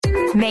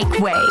Make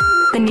way.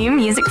 The new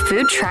music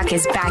food truck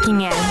is backing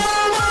in.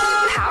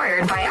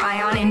 Powered by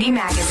Ion Indie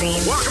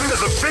Magazine. Welcome to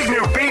the big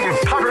new beat in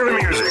popular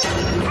music.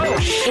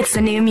 It's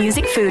the new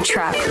music food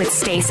truck with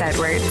Stace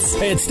Edwards.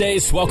 Hey, it's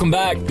Stace. Welcome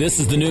back. This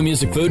is the new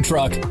music food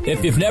truck.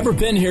 If you've never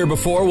been here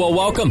before, well,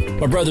 welcome.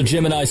 My brother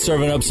Jim and I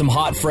serving up some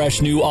hot,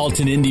 fresh, new alt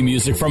and indie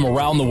music from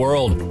around the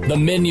world. The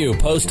menu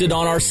posted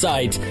on our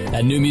site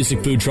at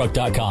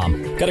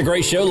newmusicfoodtruck.com. Got a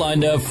great show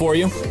lined up for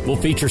you. We'll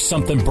feature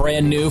something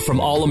brand new from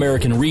All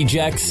American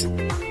Rejects.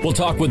 We'll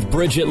talk with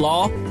Bridget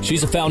Law.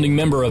 She's a founding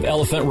member of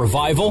Elephant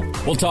Revival.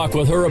 We'll talk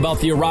with her about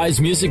the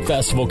Arise Music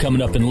Festival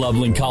coming up in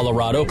Loveland,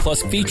 Colorado,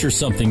 plus feature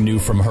something new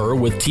from her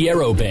with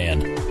Tierro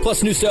Band.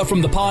 Plus new stuff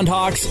from the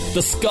Pondhawks,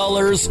 the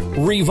Scullers,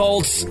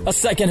 Revolts, a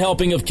second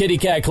helping of Kitty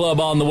Cat Club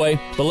on the way.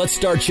 But let's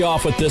start you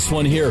off with this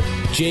one here,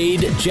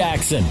 Jade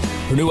Jackson.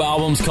 Her new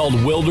album's called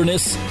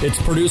Wilderness.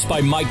 It's produced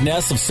by Mike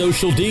Ness of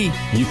Social D.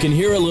 You can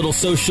hear a little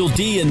Social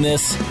D in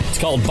this. It's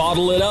called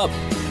Bottle It Up.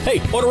 Hey,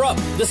 order up.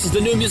 This is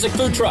the new music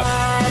food truck.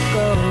 Life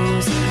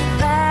goes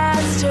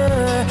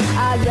faster.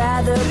 I'd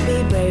rather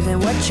be brave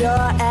than what you're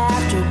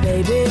after,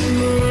 baby. It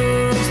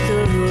moves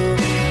through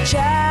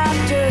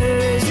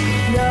chapters.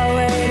 No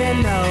way to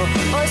know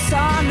what's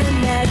on the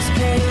next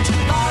page.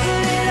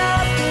 Bottle it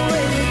up the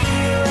way you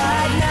feel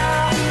right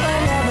now.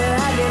 Whenever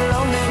I get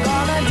lonely,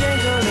 gonna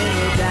drink a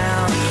little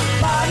down.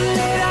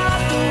 Bottle it up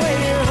the way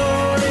you're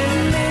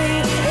holding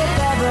me. If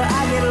ever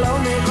I get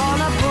lonely,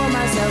 gonna pour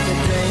myself a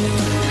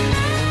drink.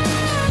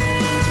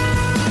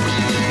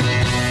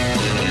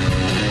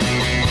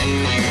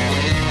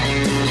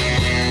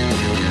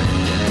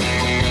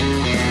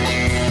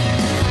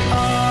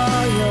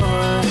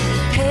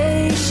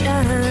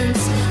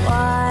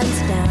 Winds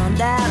down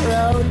that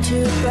road to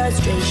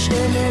frustration,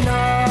 and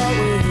all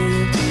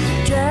we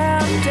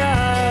dreamt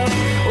of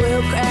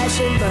will crash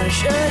and burn.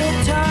 Should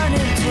it turn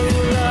into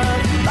love?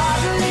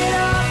 Bottle it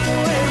up the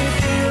way we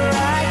feel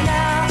right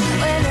now.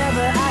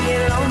 Whenever I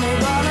get lonely,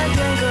 gonna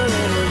drink a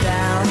little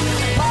down.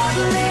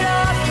 Bottle it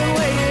up the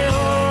way you're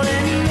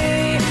holding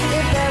me.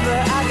 If ever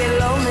I get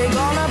lonely,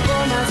 gonna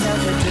pour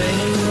myself a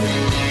drink.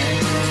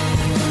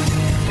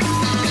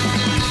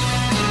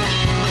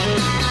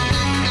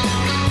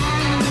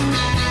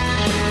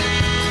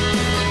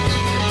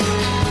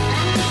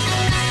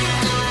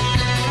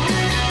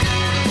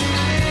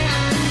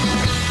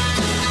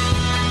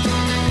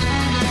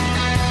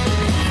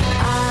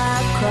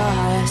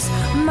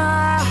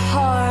 My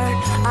heart,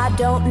 I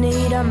don't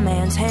need a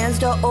man's hands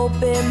to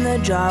open the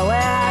jar where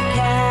I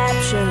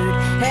captured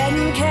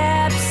and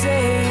kept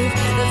safe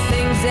the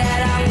things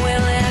that I'm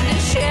willing to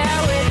share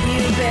with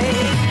you,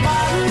 babe.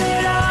 Bottle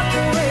it up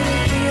the way we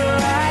feel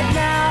right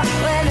now.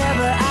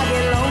 Whenever I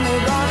get lonely,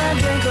 gonna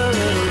drink a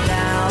little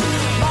down.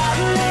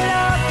 Bottle it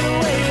up the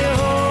way you're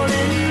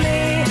holding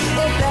me.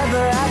 If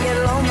ever I get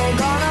lonely,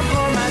 gonna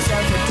pour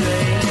myself a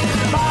drink.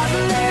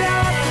 Bottle it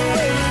up the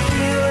way we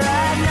feel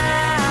right now.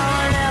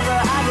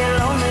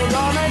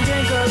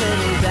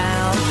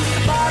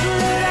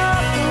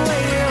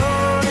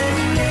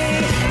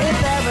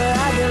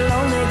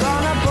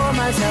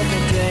 Myself a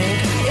drink.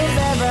 If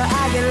ever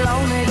I get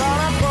lonely,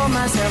 gonna pour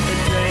myself a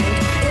drink.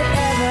 If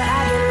ever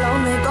I get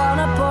lonely,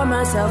 gonna pour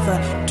myself a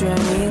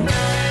drink.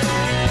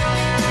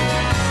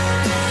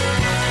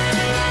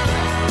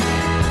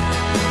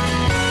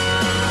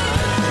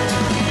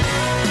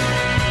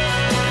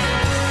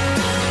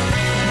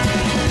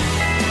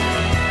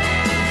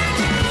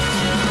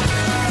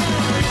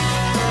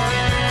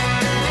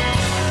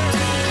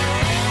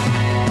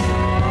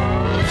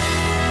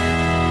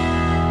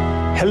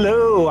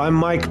 Hello, I'm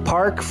Mike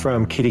Park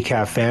from Kitty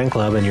Cat Fan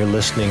Club, and you're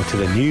listening to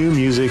the new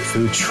music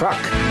food truck.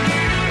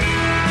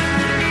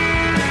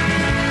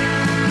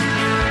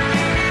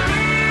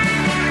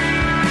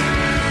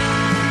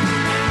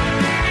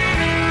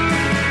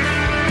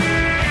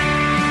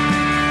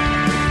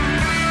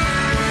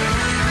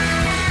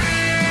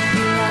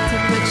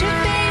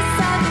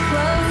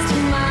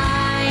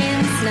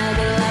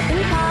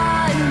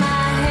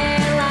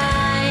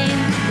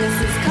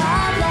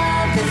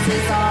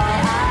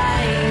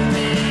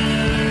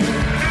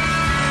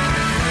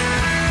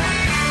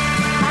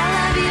 I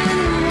love you in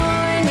the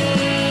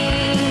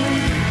morning.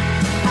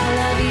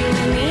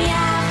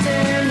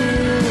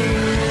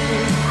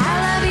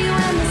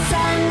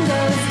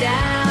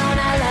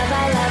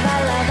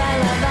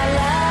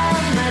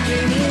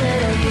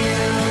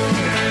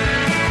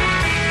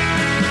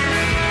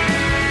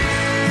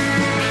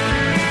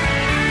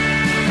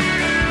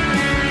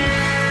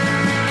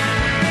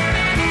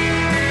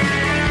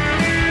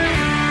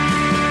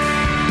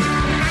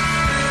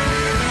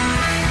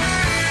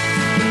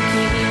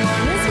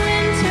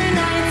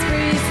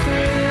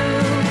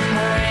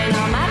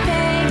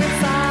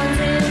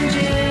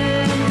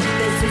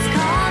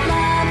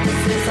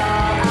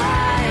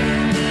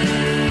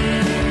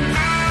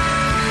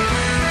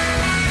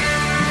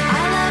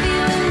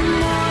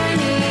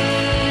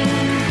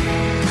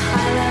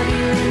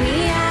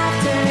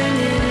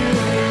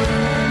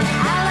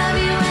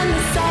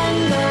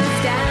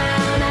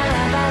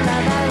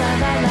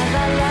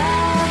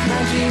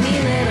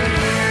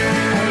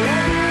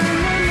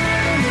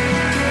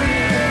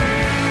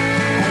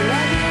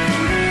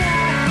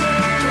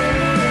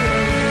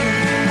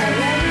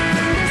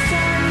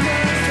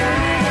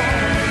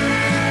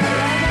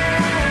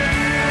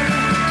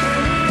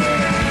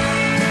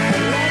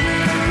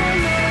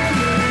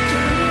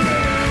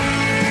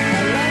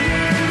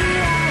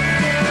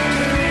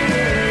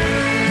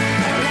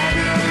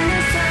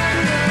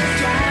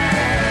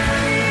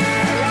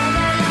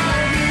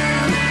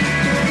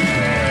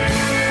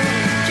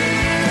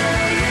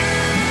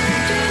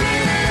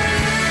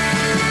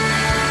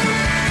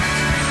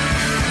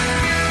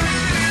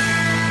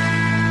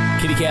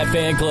 Cat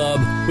Fan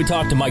Club. We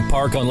talked to Mike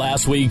Park on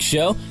last week's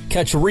show.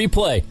 Catch a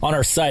replay on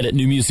our site at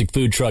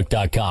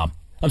newmusicfoodtruck.com.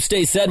 I'm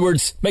Stace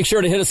Edwards. Make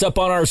sure to hit us up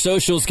on our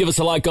socials. Give us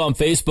a like on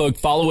Facebook.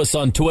 Follow us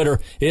on Twitter.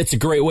 It's a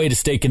great way to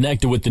stay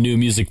connected with the New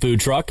Music Food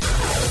Truck.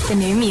 The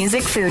New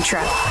Music Food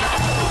Truck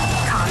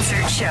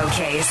Concert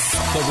Showcase.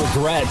 The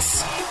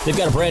Regrets. They've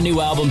got a brand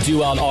new album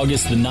due out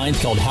August the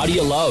 9th called How Do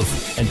You Love?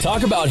 And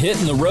talk about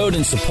hitting the road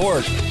in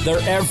support. They're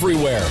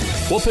everywhere.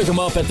 We'll pick them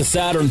up at the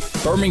Saturn,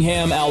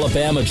 Birmingham,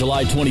 Alabama,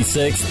 July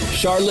 26th,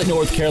 Charlotte,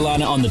 North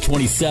Carolina on the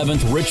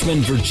 27th,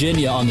 Richmond,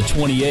 Virginia on the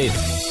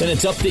 28th. Then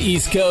it's up the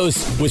East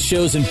Coast with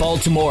shows in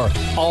Baltimore,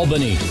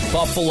 Albany,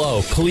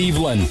 Buffalo,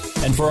 Cleveland.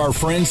 And for our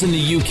friends in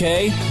the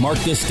UK, mark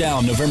this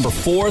down, November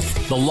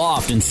 4th, The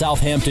Loft in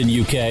Southampton,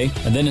 UK.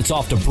 And then it's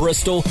off to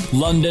Bristol,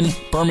 London,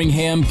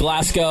 Birmingham,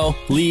 Glasgow,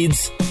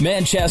 Leeds,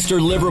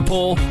 Manchester,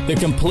 Liverpool. The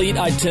complete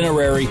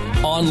itinerary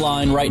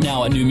online right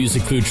now at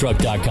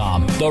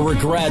newmusicfoodtruck.com. The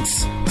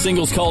Regrets.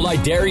 Singles called I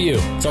Dare You.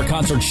 It's our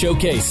concert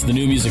showcase, the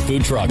New Music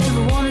Food Truck.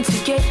 Never wanted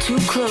to get too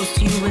close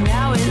to you, but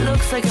now it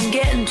looks like I'm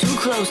getting too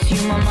close to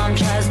you. My mom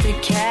tries to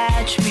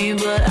catch me,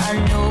 but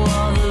I know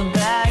all the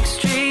back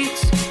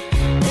streets.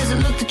 There's a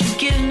look that you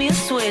give me a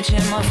switch,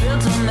 and my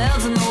filter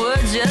melts and the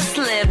words just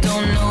slip.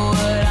 Don't know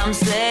what I'm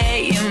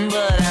saying,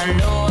 but I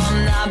know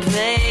I'm not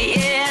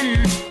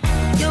playing.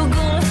 You're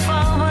gonna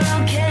fall, but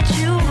I'll catch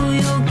you.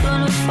 You're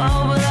gonna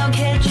fall, but I'll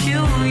catch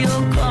you.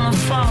 You're gonna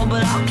fall,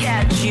 but I'll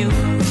catch you.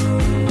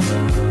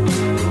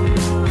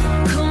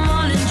 Come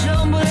on and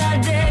jump, but I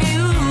dare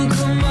you.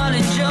 Come on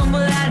and jump,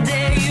 but I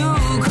dare you.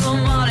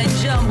 Come on and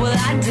jump, but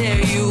I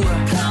dare you.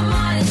 Come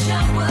on and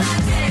jump, but I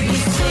dare you.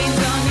 Stains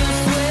on your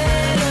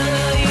sweater,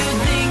 you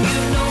think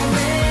you know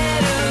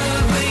better,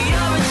 but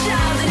you're a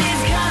child and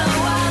it's kinda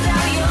wild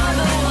how you're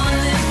the one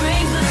that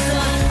brings the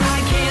sun. I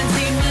can't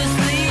seem to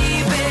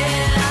sleep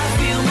and I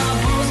feel my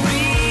pulse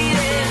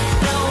beating.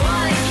 Don't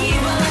wanna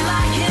keep under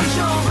my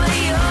control, but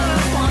you're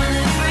the one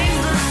that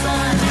brings the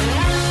sun.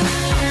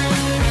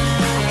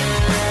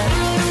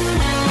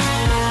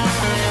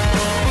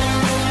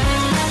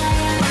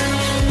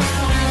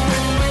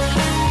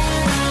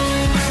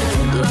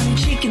 On your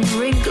cheek and the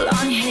wrinkle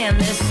on your hand,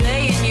 they're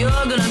saying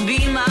you're gonna be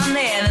my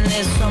man, and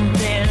there's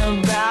something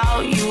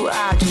about you,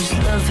 I just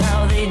love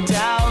how they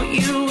doubt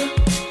you.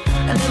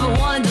 I never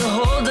wanted to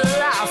hold a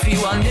lie for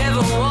you, I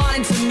never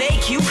wanted to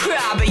make you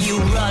cry, but you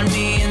run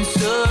me in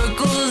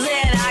circles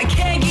and I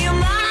can't keep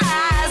my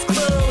eyes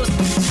closed.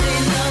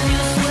 Stains on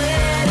your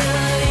sweater,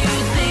 you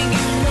think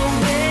you know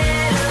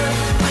better,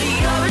 but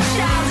you're a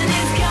child and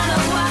it's kinda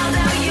wild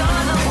how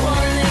you're the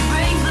one that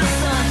brings the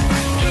sun.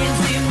 Can't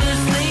seem to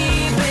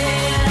sleep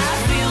and I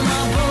feel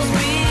my pulse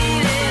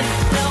beating.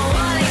 Don't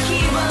wanna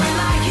keep under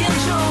my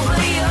control,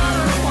 but you're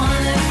the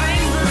one that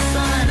brings the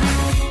sun.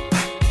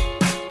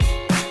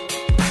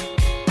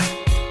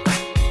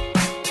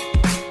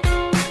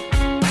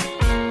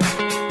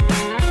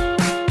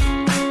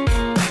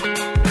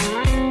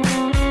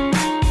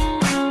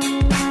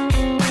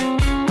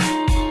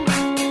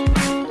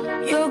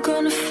 You're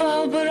gonna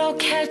fall, but I'll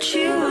catch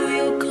you.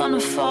 You're gonna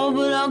fall,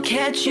 but I'll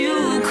catch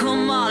you.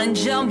 Come on and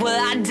jump, well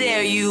I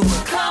dare you.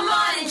 Come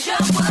on and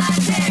jump, well I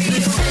dare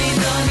you.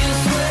 Stains on your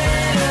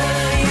sweater,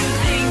 you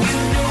think you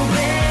know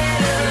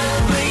better,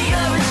 but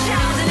you're a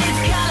child and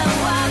it's kinda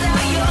wild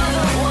how you're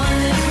the one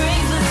that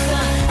brings the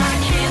sun. I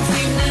can't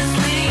seem to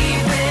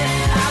sleep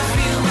and I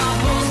feel my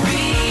pulse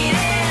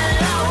beating.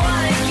 I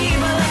wanna keep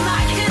under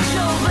my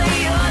control, but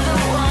you're the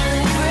one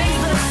that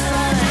brings the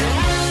sun.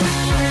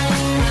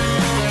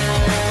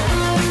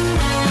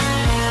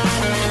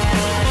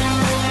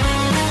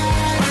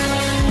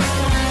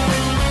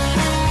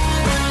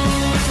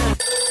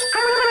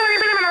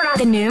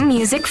 The New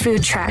Music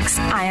Food Trucks.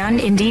 Ion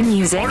Indie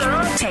Music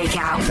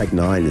Takeout. Tech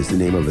 9 is the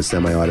name of a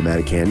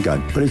semi-automatic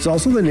handgun, but it's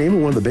also the name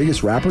of one of the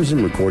biggest rappers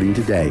in recording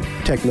today.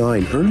 Tech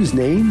 9 earned his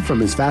name from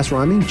his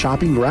fast-rhyming,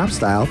 chopping rap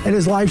style, and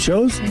his live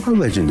shows are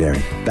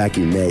legendary. Back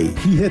in May,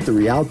 he hit the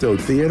Rialto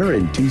Theater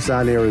in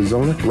Tucson,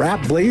 Arizona,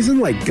 rap blazing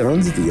like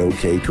guns at the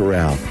OK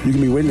Corral. You can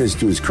be witness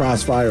to his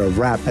crossfire of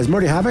rap as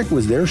Marty Havoc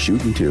was there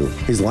shooting too.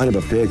 His lineup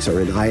of picks are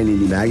in Ion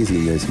Indie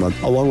Magazine this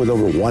month, along with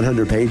over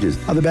 100 pages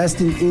of the best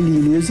in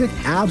indie music,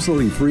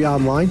 absolutely free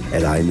online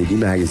at Ion Indie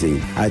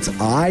Magazine. That's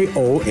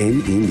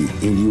I-O-N Indie.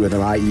 Indie with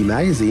an I-E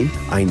magazine,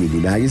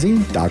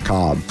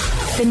 ionindie.com.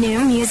 The New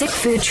Music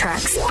Food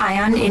Trucks.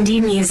 Ion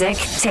Indie Music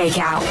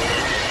Takeout.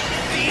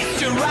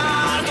 Feast your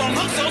eyes, don't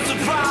look so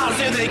surprised,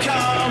 here they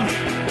come.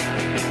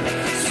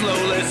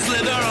 Slowly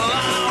slither along.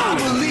 I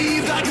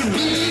believed I could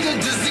bleed a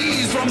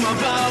disease from my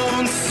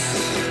bones.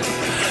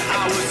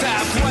 I was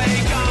halfway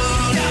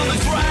gone down the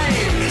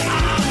drain. I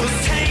was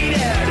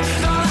tainted,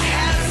 thought I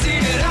had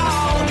seen it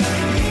all.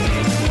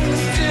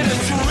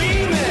 Didn't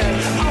dream it,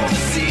 all the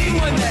sea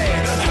when they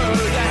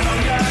heard that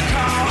hunger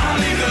call. I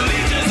leave the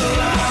leeches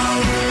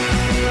alone.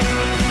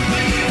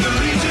 Leave the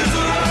leeches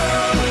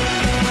alone.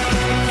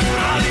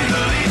 I leave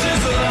the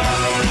leeches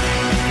alone.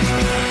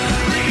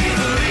 Leave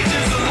the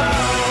leeches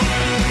alone.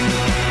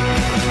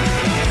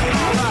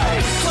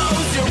 Alright,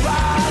 close your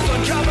eyes,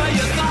 uncover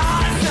your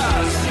thoughts.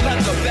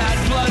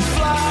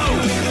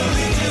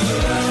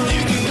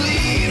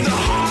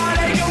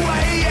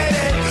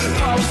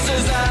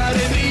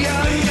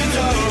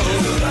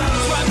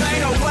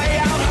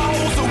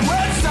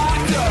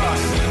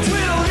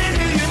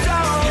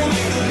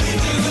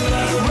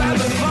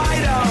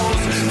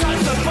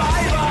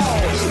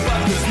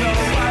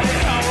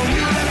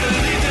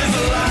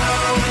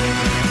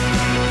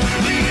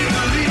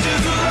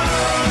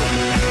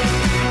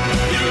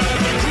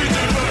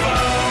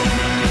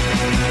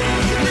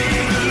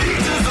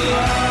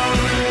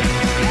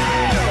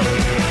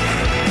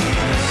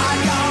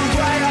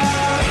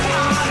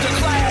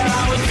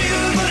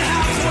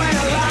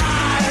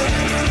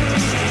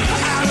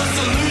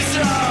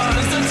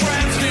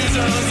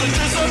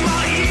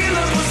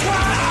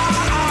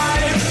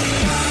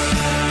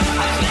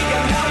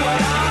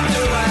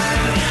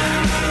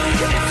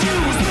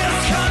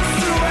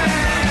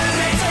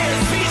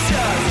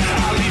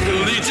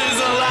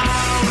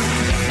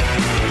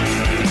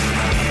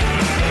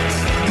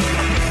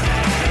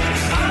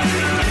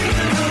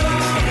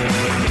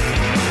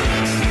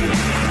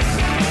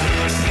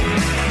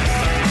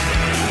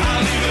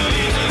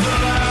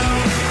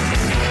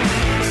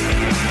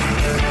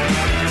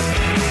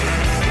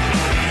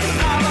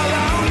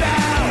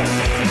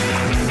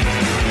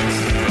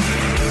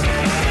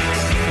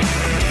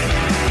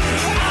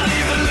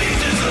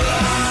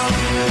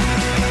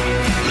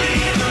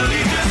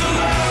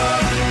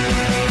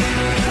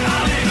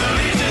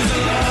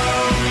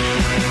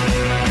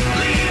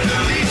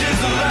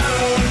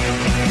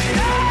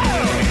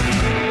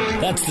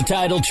 the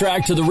title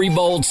track to the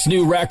Revolt's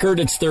new record.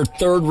 It's their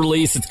third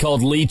release. It's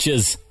called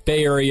Leeches,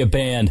 Bay Area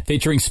band,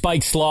 featuring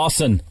Spike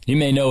Slauson. You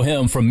may know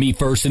him from Me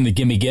First and the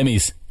Gimme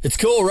Gimmes. It's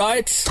cool,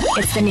 right?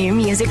 It's the new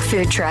music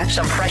food truck.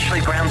 Some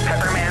freshly ground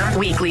pepper, ma'am.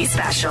 Weekly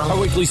special. Our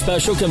weekly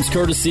special comes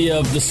courtesy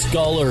of The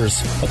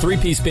Scullers, a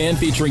three-piece band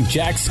featuring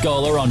Jack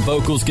Sculler on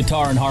vocals,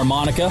 guitar, and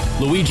harmonica,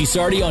 Luigi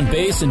Sardi on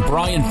bass, and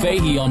Brian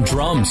Fahey on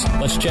drums.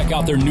 Let's check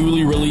out their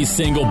newly released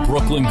single,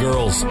 Brooklyn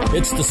Girls.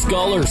 It's The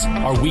Scullers,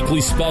 our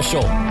weekly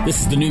special. This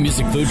is the new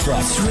music food truck.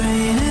 It's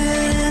raining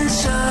in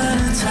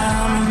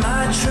Chinatown, and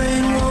my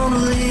train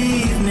won't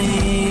leave me.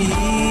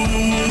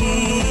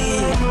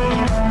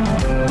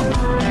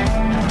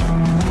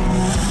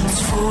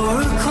 It's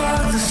 4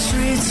 o'clock, the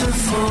streets are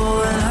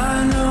full, and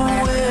I know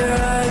where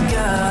I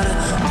gotta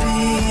be.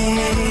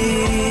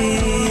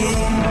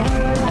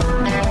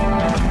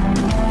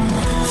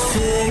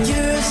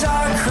 Figures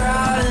are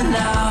crowding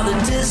now, the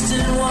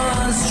distant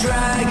ones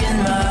dragging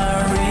my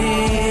reel.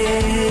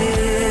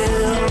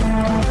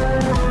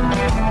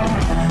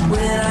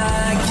 When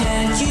I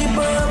can't keep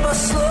up, I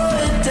slow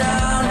it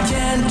down,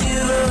 can't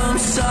give them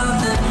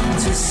something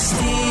to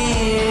steal.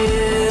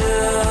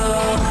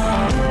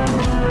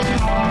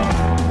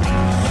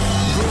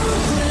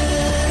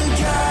 Brooklyn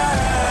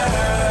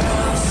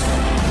girls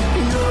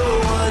know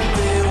what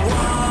they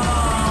want.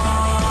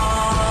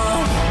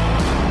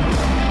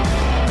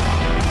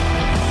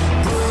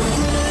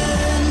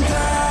 Brooklyn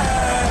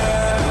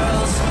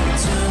girls,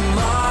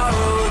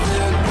 tomorrow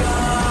they're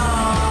gone.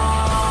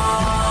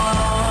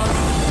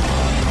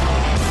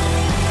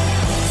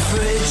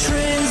 Freight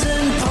trains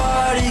and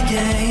party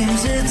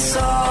games, it's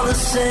all the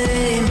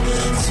same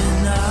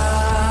tonight.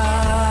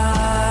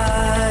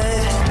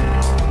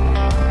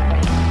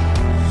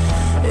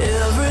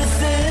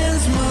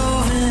 Everything's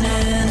moving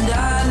and I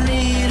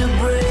need a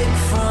break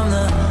from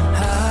the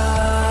high.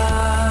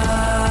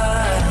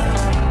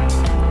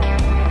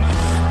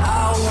 I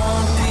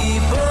want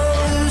people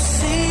who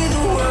see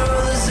the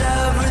world as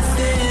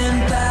everything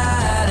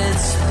that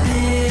it's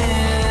been.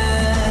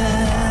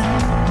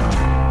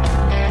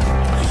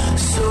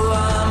 So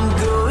I'm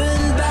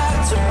going back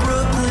to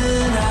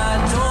Brooklyn. I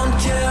don't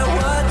care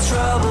what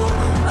trouble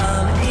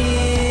I'm in.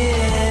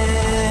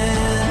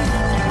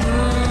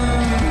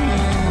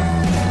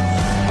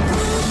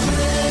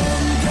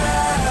 Brooklyn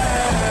girls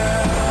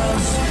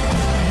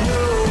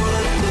know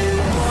what they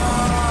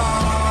want.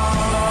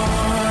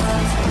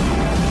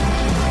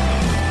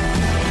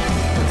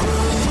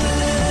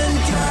 Brooklyn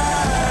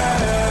girls,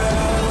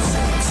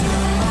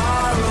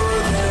 tomorrow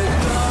they're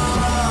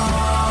gone.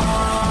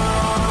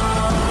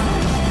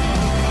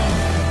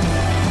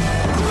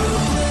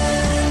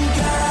 Brooklyn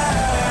girls,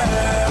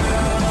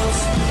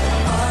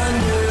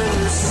 under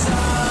the sun.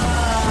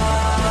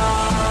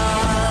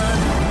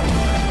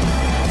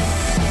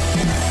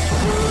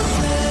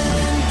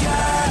 Brooklyn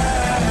girls,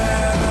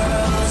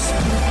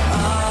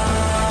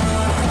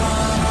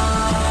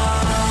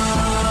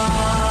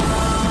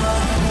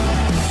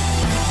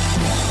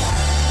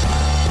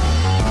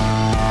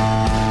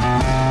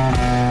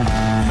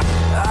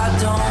 I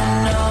don't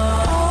know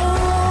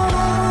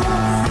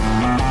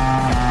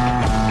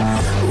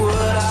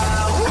what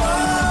I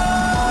want.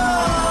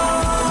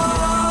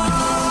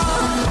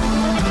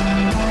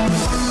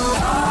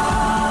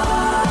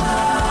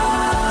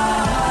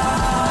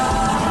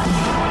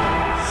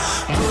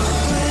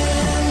 Brooklyn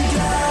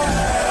girls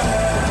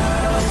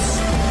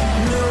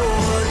know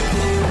what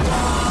they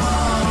want.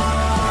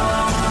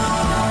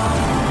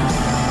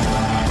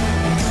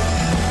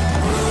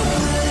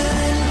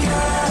 Brooklyn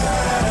girls,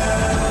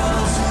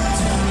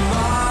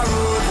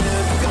 tomorrow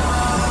they're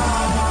gone.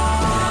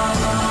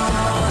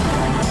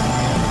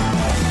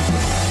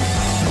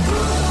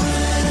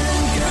 Brooklyn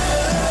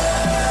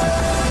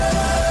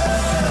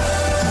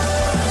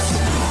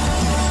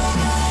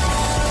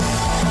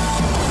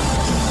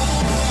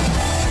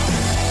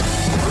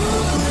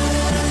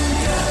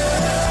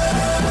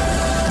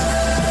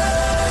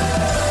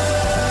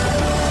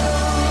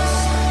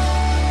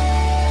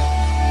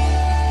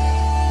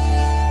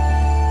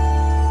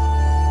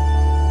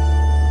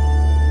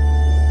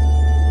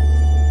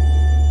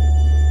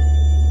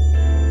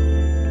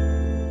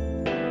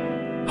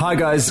Hi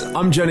guys,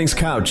 I'm Jennings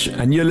Couch,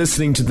 and you're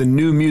listening to the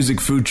new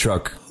music food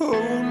truck.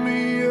 Hold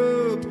me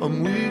up,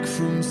 I'm weak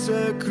from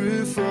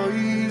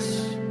sacrifice.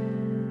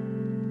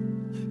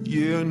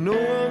 Yeah, I know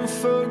I'm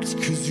fucked,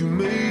 cause you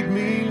made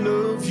me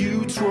love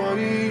you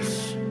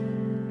twice.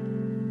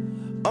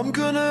 I'm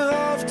gonna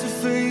have to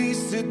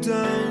face it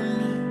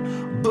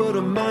down, but I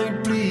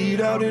might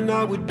bleed out and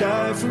I would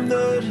die from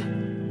that.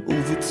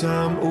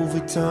 Overtime,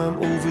 overtime,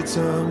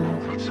 overtime.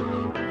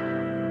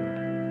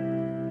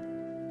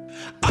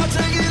 I'll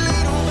take it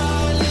little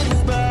by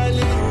little by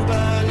little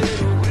by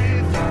little.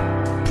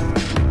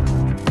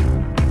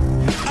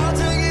 I'll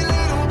take it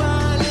little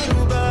by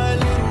little by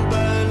little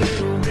by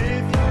little.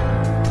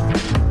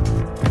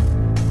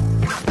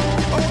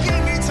 Oh,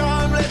 give me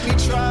time, let me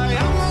try.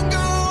 I'm gonna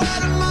go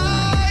out of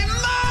my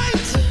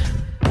mind.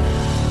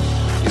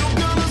 You're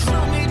gonna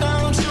slow me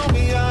down, show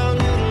me how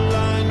little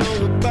I know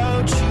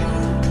about you.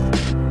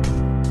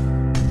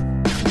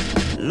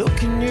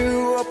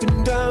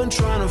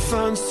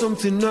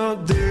 something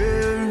out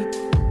there.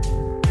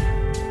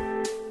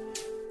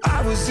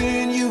 I was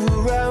in, you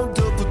were out,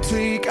 double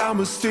take. I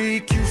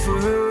mistake you for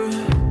her.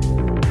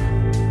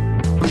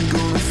 I'm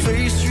gonna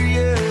face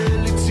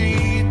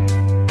reality,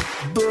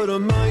 but I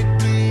might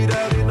bleed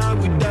out and I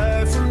would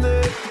die from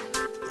that.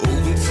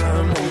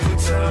 Overtime,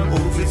 overtime,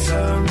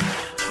 overtime.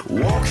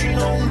 Walking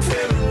on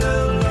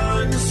parallel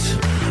lines.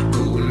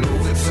 Going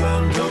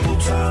overtime, double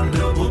time,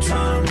 double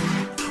time.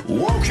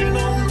 Walking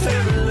on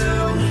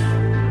parallel.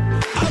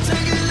 I'll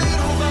take it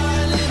little by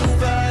little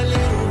by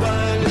little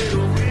by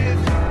little.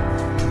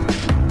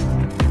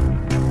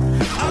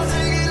 I'll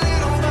take it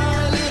little by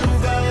little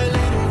by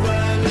little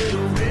by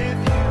little.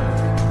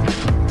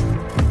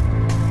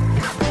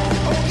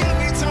 Oh, give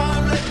me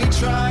time, let me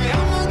try.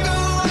 I'ma go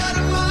out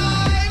of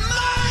my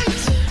mind.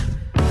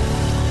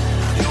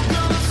 You're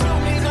gonna throw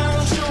me down,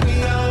 show me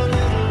how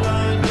little I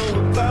know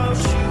about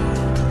you.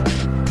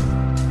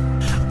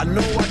 I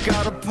know I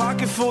got a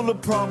pocket full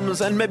of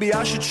problems, and maybe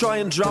I should try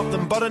and drop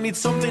them, but I need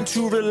something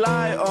to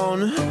rely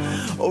on.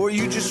 Or are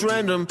you just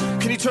random?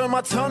 Can you turn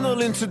my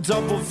tunnel into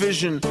double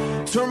vision?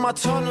 Turn my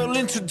tunnel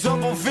into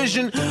double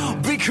vision.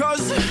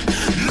 Because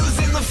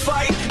losing the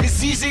fight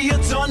is easier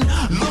done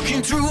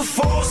looking through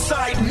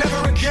foresight.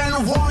 Never again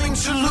wanting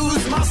to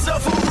lose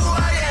myself or who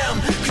I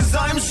am, cause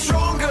I'm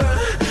stronger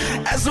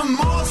as a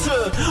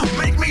martyr.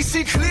 Make me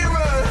see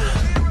clearer.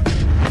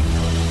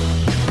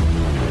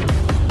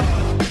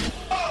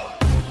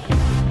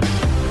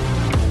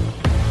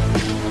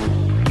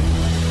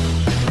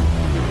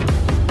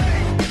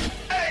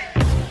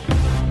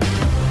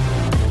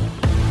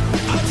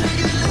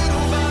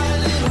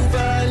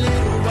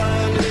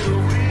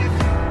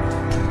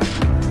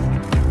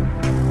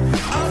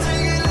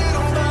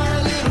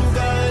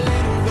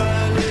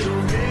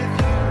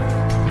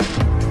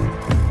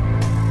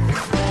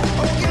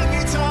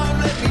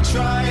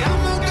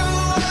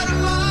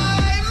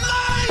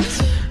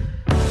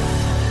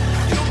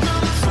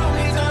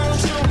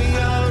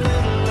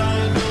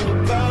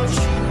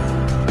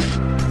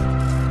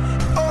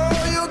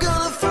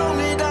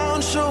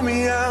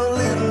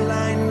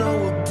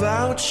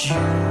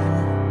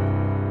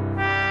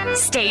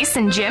 Stace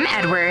and Jim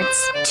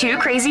Edwards, two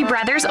crazy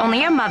brothers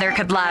only a mother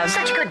could love.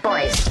 Such good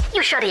boys.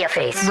 You shut your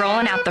face.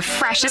 Rolling out the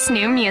freshest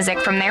new music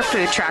from their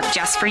food truck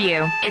just for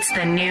you. It's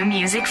the New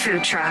Music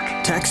Food Truck.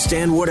 Text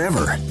and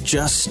whatever.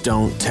 Just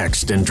don't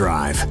text and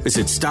drive.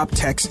 Visit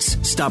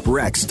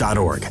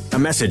StopTextsStopWrecks.org. A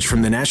message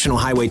from the National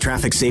Highway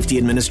Traffic Safety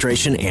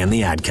Administration and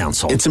the Ad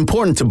Council. It's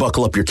important to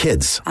buckle up your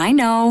kids. I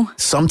know.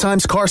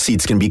 Sometimes car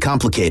seats can be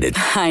complicated.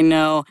 I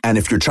know. And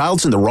if your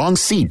child's in the wrong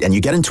seat and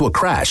you get into a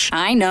crash,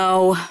 I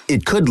know.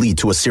 It could lead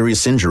to a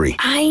serious injury.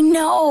 I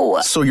know.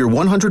 So you're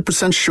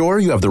 100% sure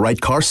you have the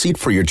right car seat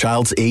for your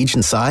child's age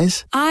and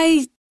size?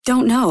 I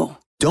don't know.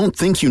 Don't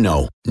think you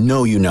know.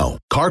 Know you know.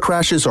 Car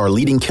crashes are a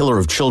leading killer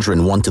of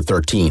children 1 to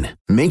 13.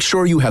 Make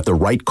sure you have the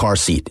right car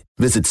seat.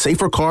 Visit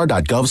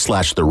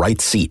safercar.gov/the right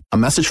seat. A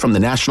message from the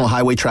National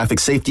Highway Traffic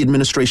Safety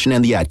Administration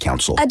and the Ad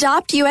Council.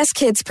 Adopt US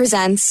Kids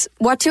presents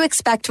What to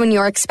Expect When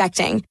You're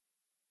Expecting.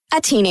 A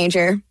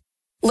teenager.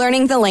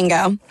 Learning the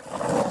lingo.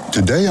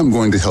 Today I'm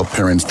going to help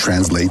parents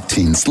translate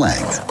teen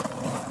slang.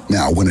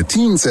 Now, when a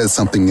teen says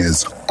something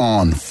is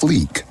on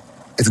fleek,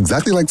 it's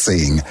exactly like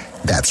saying,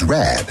 that's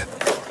rad.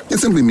 It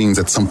simply means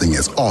that something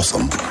is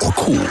awesome or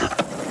cool.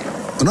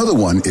 Another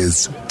one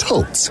is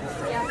totes.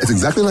 It's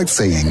exactly like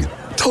saying,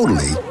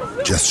 totally,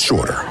 just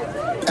shorter.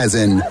 As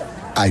in,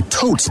 I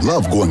totes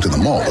love going to the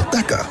mall with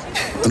Becca.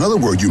 Another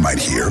word you might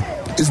hear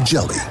is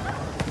jelly.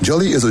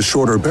 Jelly is a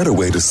shorter, better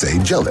way to say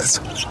jealous.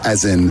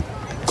 As in,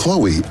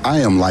 Chloe,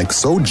 I am like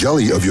so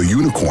jelly of your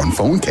unicorn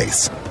phone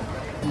case.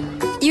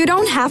 You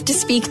don't have to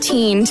speak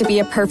teen to be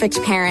a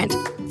perfect parent.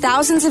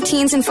 Thousands of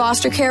teens in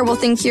foster care will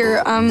think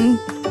you're,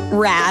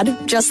 rad,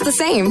 just the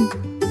same.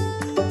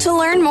 To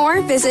learn more,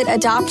 visit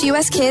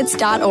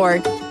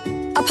adoptuskids.org.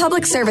 A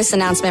public service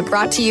announcement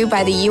brought to you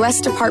by the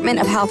U.S. Department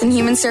of Health and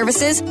Human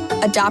Services,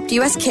 Adopt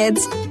U.S.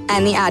 Kids,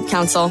 and the Ad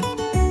Council.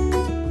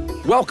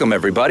 Welcome,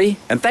 everybody,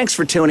 and thanks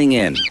for tuning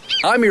in.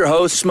 I'm your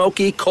host,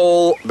 Smokey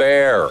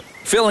Colbert,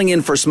 filling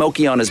in for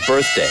Smokey on his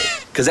birthday,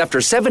 because after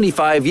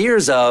 75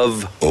 years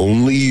of...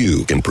 Only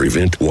you can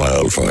prevent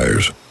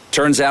wildfires.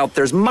 Turns out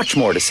there's much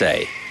more to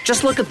say.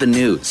 Just look at the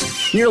news.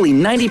 Nearly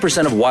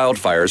 90% of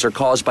wildfires are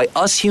caused by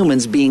us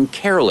humans being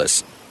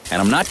careless.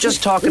 And I'm not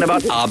just talking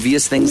about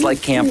obvious things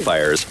like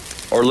campfires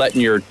or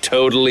letting your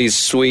totally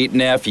sweet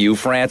nephew,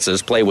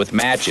 Francis, play with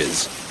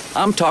matches.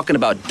 I'm talking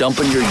about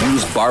dumping your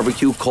used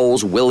barbecue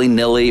coals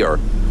willy-nilly or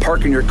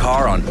parking your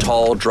car on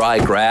tall, dry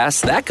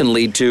grass. That can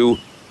lead to...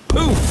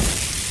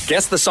 poof!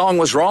 Guess the song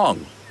was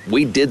wrong.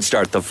 We did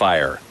start the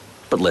fire.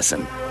 But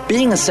listen,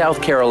 being a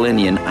South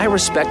Carolinian, I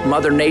respect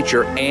Mother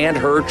Nature and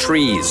her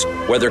trees,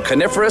 whether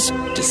coniferous,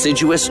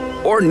 deciduous,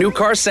 or new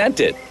car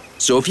scented.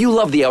 So if you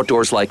love the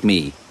outdoors like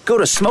me, go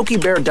to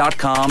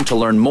SmokeyBear.com to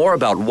learn more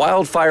about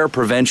wildfire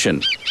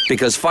prevention,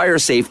 because fire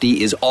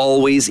safety is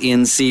always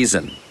in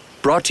season.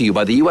 Brought to you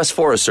by the U.S.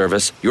 Forest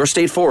Service, your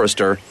state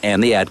forester,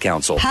 and the Ad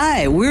Council.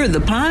 Hi, we're the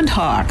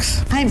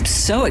Pondhawks. I'm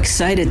so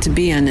excited to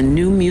be on a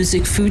new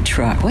music food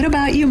truck. What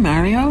about you,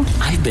 Mario?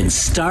 I've been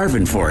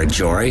starving for it,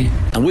 Jory.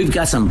 And we've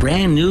got some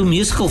brand new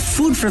musical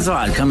food for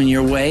thought coming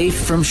your way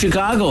from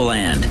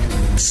Chicagoland.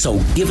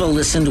 So give a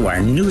listen to our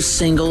new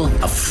single,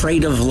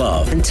 Afraid of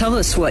Love. And tell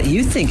us what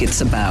you think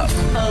it's about.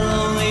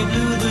 I'll only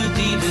blue the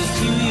deepest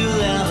hue you'll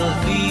ever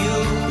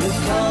feel. The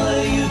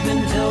color you've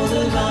been told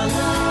about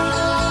love.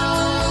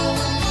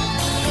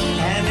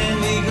 And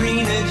envy,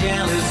 green, a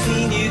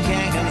jealousy you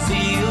can't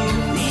conceal.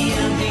 The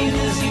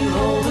emptiness you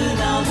hold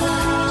without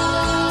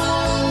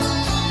love.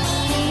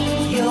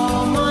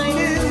 Your mind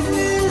is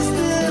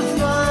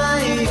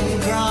mystifying,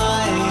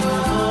 crying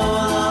for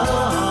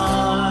the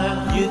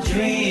heart you're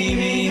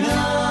dreaming of.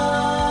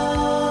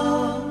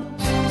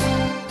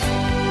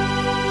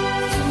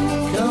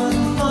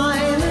 Couldn't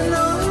find an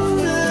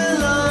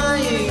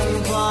underlying,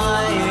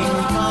 flying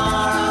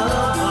far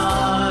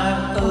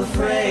apart,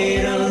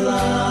 afraid of love.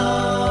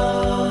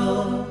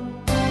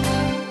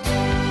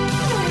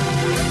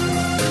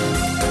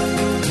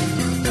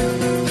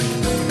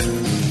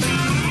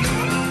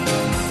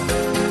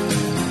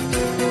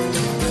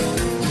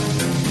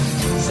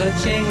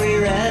 Such angry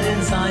red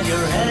inside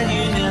your head,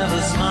 you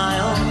never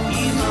smile.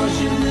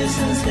 Emotionless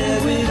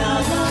instead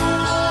without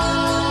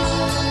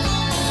love.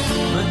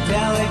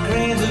 Metallic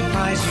gray, the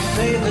price you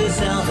pay for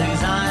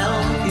self-exile.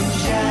 In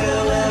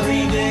shadow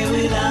every day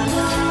without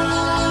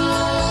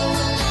love.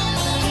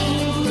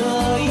 The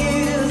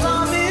years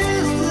are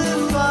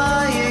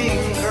mystifying,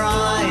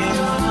 crying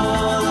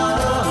for the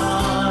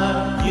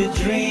heart you're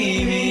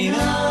dreaming of.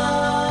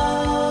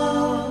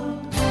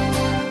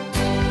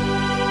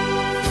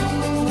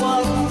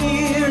 What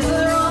fears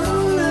are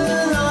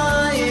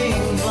underlying,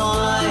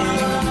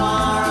 flying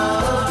far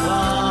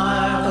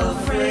apart,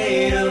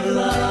 afraid of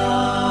love.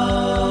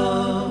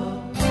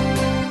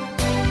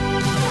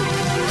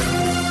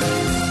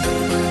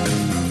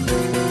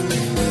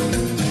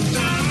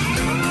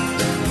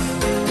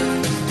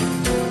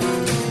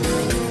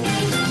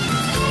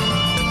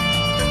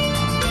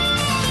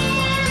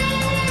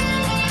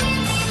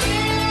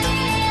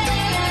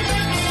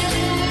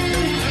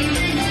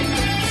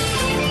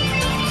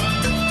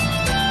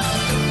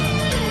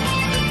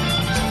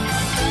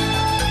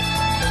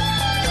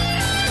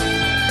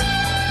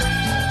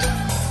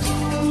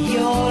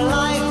 Your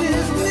life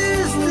is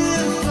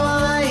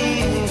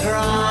mystifying,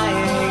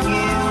 crying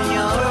in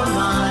your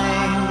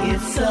mind.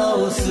 It's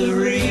so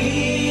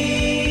surreal.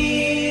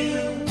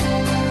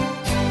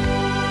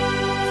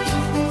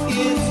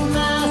 It's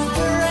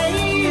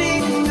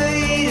masquerading,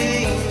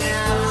 fading,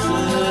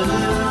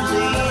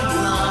 absolutely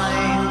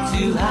blind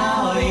to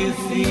how you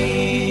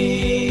feel.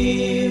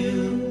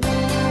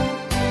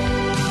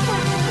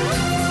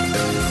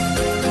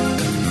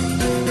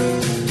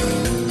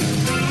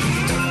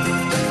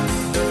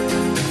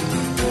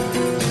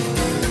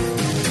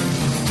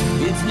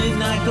 It's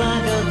midnight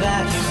black, a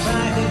vacuum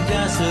pack of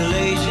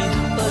desolation,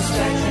 a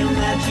spectrum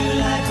that you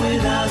lack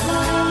without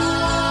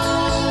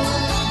love.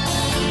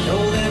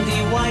 Cold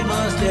empty white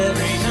must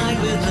every night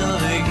with no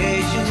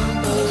vacation,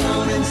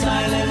 alone in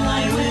silent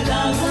light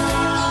without love.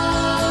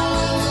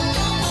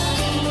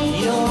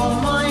 Your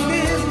mind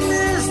is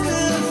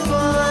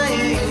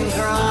mystifying,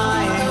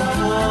 crying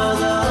for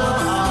the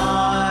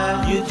heart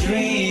you're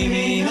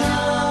dreaming of.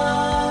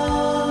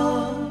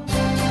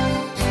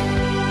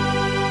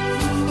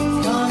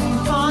 Come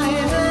find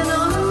an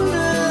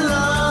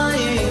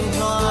underlying,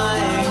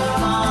 flying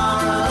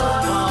far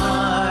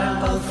apart,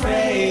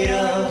 afraid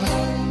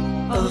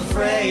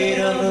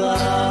of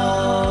love.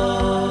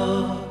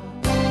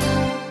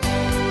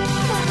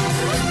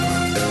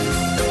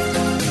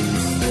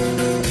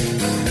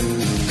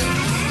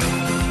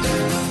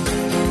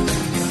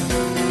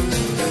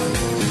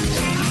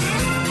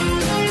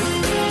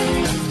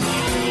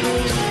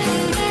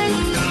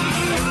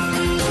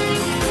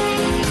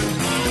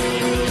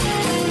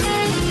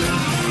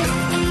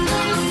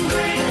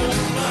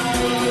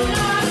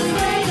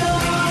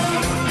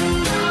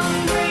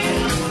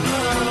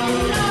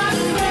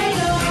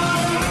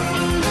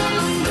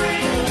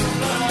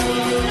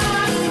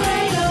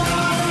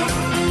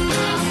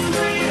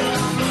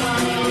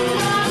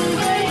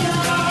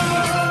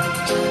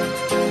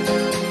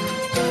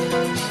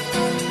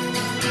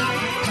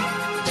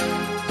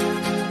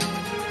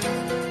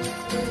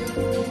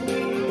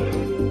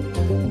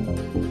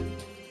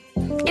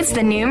 It's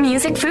the new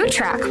music food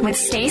truck with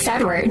Stace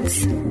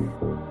Edwards.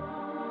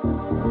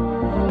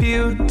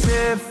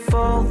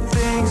 Beautiful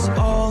things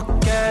all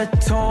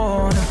get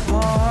torn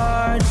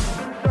apart.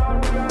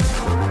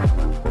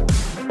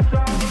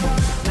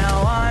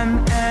 Now I'm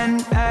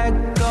an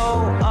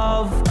echo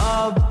of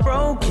a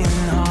broken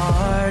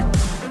heart.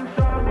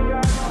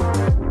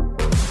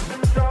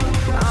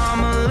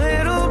 I'm a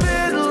little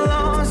bit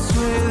lost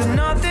with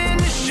nothing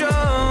to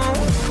show.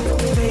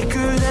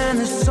 Faker than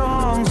the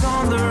songs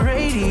on the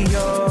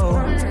radio.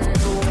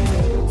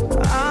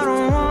 I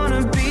don't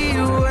wanna be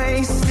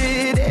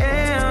wasted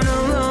and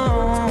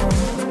alone.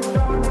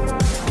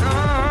 No.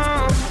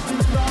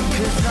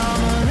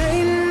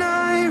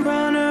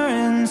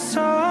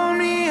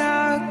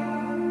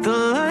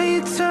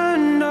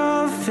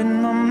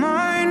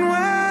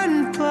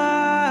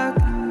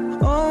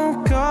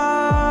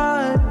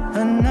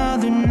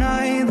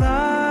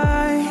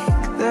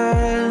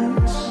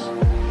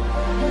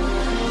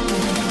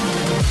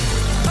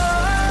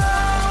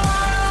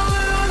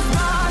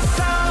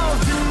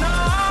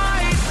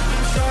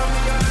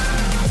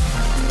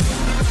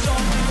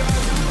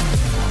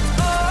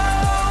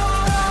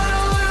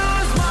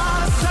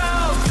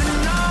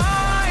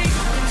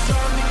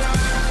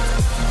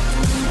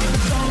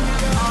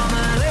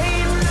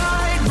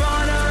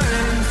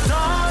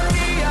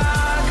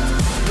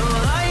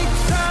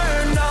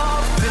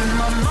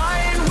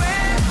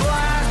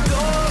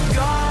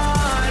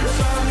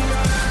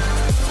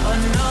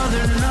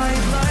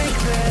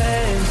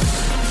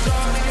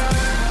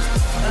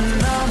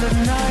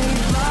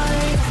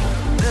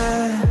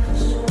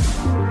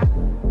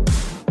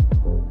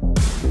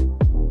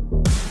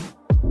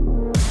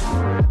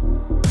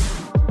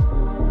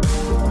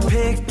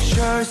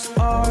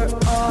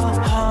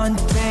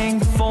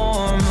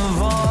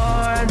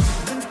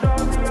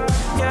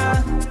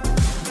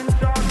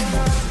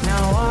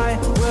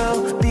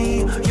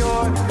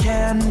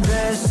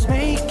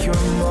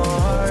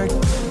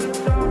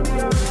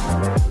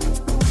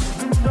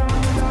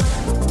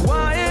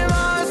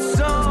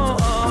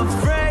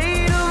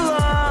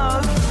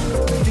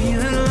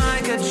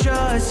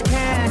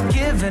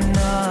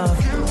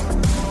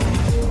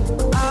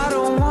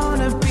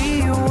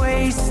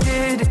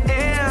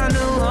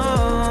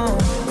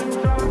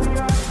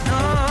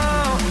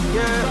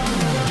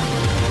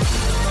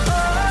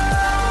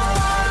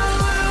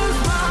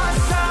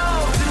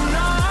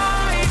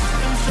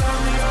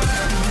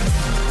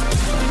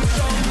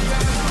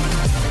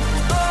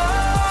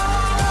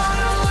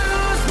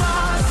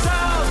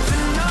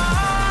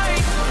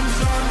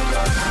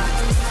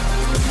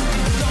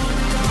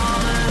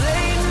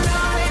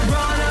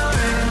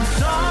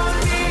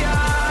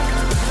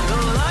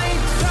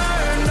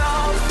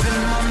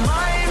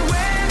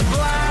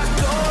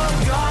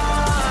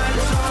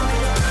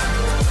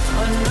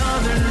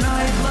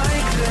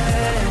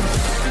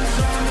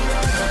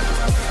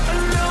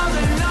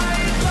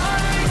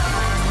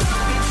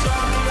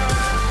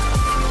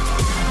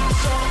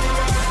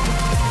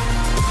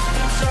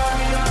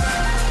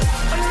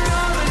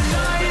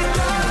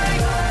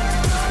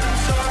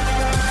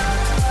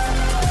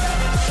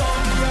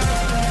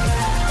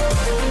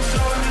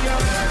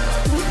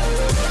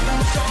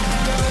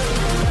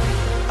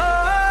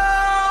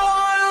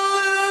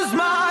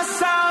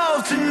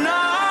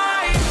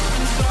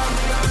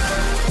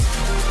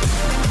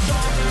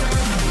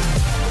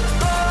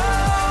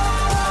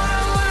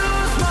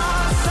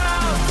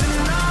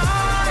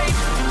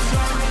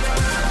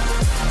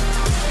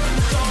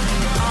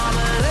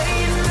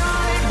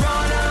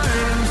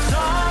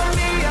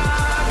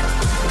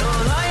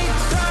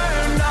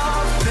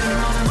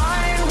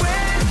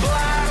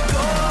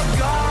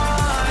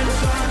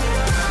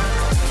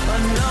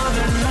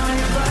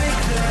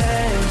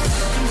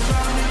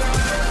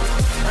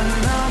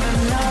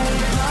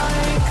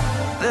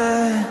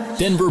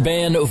 Denver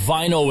band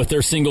VYNYL with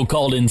their single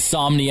called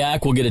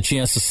Insomniac. We'll get a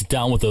chance to sit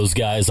down with those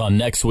guys on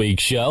next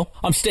week's show.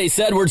 I'm Stace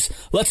Edwards.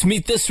 Let's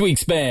meet this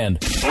week's band.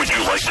 Would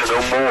you like to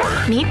know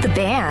more? Meet the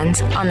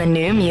band on the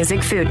new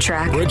music food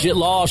truck. Bridget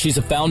Law, she's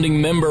a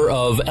founding member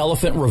of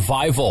Elephant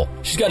Revival.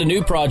 She's got a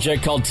new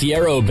project called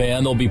Tierro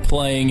Band. They'll be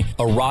playing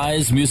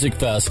Arise Music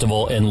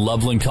Festival in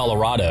Loveland,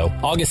 Colorado,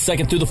 August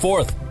 2nd through the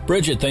 4th.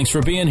 Bridget, thanks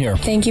for being here.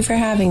 Thank you for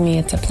having me.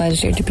 It's a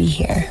pleasure to be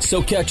here.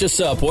 So catch us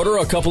up. What are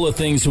a couple of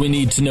things we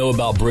need to know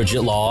about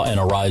Bridget Law and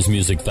Arise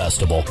Music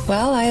Festival?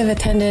 Well, I have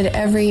attended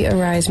every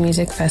Arise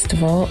Music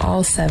Festival,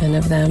 all 7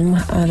 of them.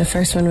 The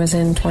first one was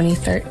in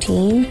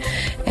 2013.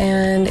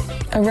 And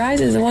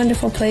Arise is a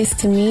wonderful place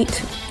to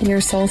meet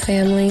your soul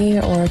family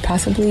or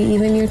possibly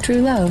even your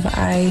true love.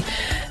 I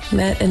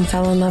met and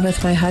fell in love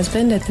with my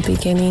husband at the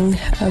beginning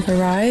of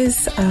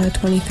Arise,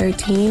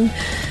 2013.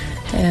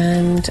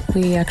 And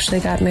we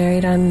actually got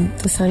married on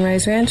the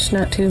Sunrise Ranch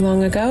not too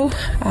long ago.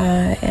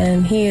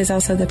 And he is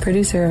also the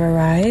producer of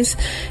Arise.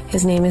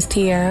 His name is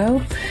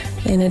Tierro.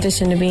 In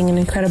addition to being an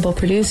incredible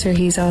producer,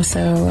 he's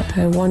also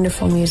a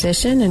wonderful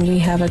musician, and we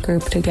have a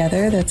group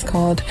together that's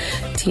called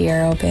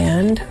Tierro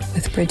Band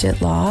with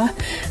Bridget Law.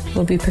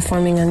 We'll be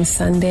performing on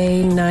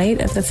Sunday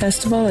night of the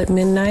festival at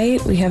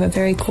midnight. We have a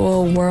very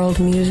cool world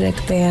music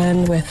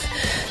band with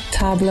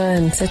tabla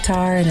and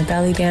sitar and a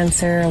belly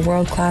dancer, a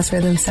world-class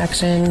rhythm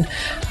section,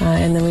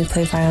 and then we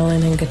play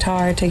violin and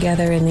guitar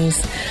together in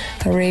these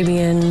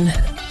Arabian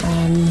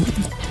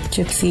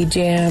gypsy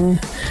jam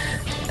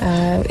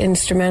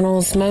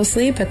instrumentals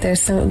mostly, but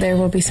there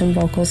will be some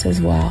vocals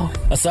as well.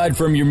 Aside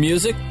from your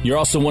music, you're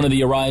also one of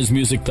the Arise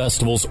Music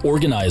Festival's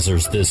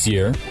organizers this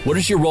year. What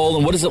is your role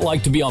and what is it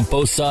like to be on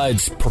both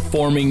sides,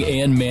 performing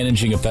and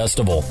managing a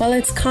festival? Well,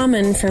 it's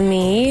common for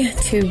me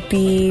to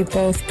be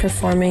both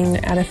performing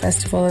at a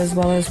festival as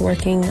well as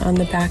working on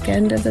the back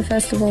end of the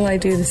festival. I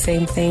do the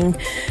same thing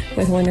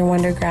with Winter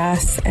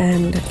Wondergrass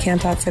and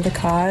Camp Out for the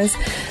Cause.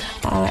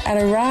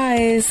 At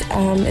Arise,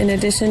 in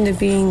addition to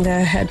being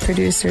the head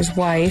producer's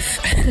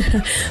wife,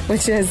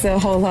 which has a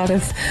whole lot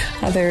of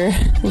other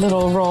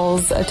little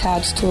roles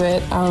attached to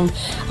it,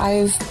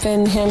 I've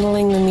been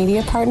handling the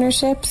media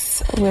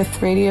partnerships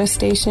with radio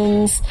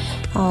stations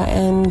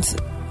and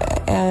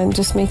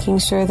just making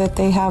sure that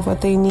they have what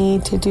they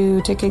need to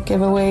do ticket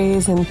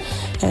giveaways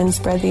and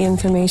spread the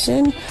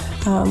information.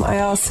 I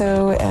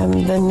also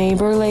am the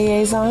neighbor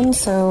liaison,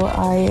 so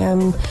I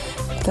am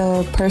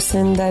the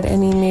person that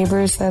any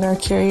neighbors that are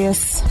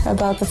curious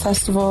about the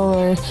festival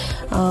or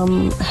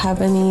have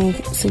any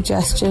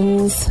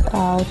suggestions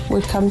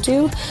would come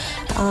to.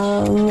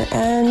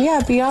 And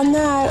yeah, beyond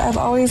that, I've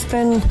always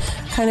been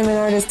kind of an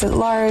artist at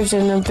large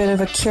and a bit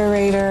of a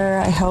curator.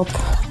 I help,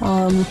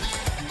 I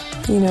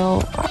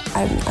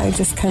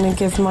just kind of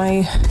give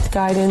my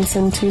guidance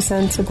and 2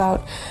 cents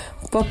about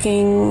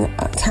booking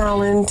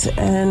talent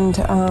and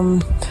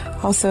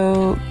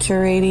also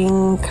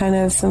curating kind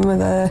of some of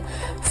the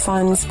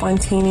fun,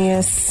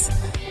 spontaneous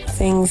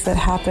things that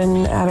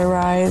happen at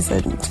Arise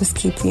that just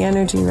keep the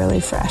energy really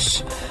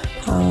fresh.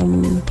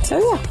 So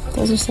yeah,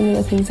 those are some of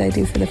the things I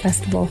do for the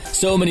festival.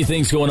 So many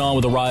things going on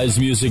with Arise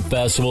Music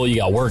Festival. You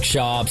got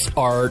workshops,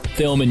 art,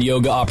 film, and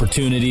yoga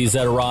opportunities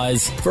at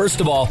Arise.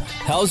 First of all,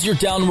 how's your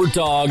downward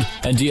dog,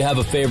 and do you have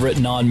a favorite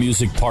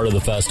non-music part of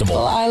the festival?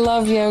 Well, I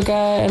love yoga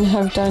and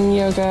have done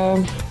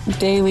yoga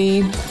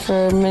daily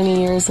for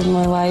many years of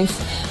my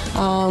life.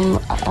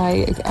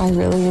 I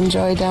really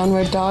enjoy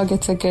downward dog.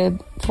 It's a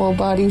good full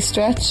body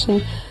stretch,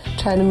 and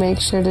try to make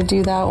sure to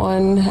do that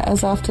one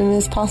as often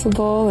as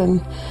possible.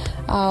 And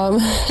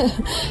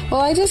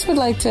well, I just would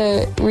like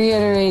to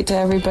reiterate to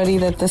everybody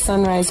that the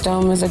Sunrise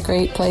Dome is a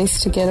great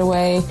place to get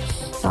away,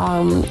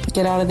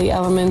 get out of the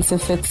elements.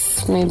 If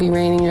it's maybe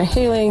raining or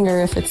hailing, or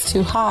if it's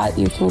too hot,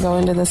 you can go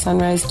into the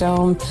Sunrise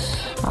Dome.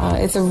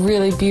 It's a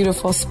really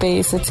beautiful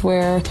space. It's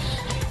where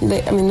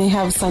they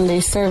have Sunday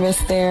service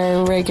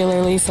there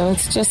regularly, so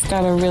it's just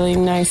got a really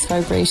nice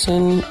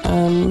vibration,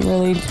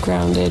 really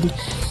grounded,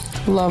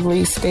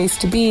 lovely space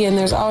to be, and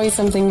there's always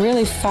something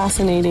really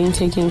fascinating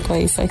taking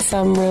place, like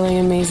some really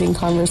amazing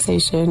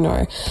conversation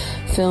or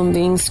film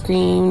being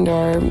screened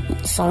or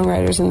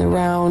songwriters in the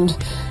round,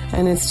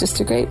 and it's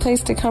just a great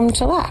place to come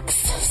chillax.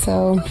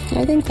 So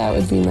I think that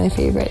would be my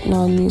favorite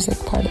non-music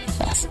part of the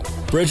fest.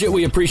 Bridget,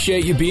 we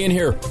appreciate you being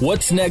here.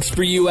 What's next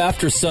for you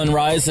after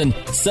Sunrise, and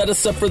set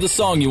us up for the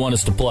song you want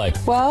us to play?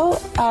 Well,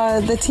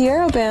 the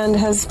Tierro Band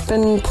has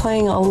been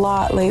playing a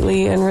lot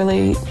lately and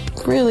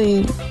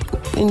really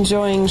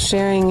enjoying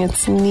sharing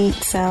its neat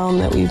sound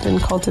that we've been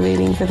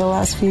cultivating for the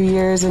last few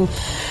years. And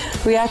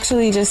we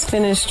actually just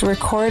finished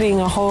recording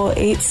a whole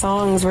 8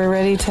 songs. We're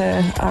ready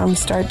to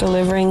start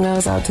delivering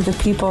those out to the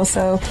people.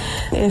 So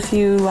if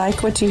you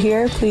like what you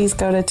hear, please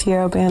go to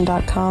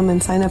tierroband.com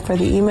and sign up for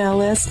the email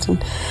list.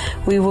 And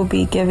we will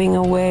be giving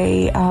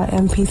away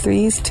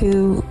MP3s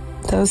to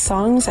those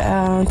songs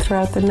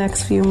throughout the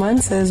next few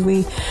months as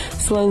we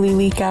slowly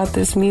leak out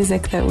this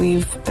music that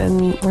we've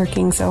been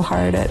working so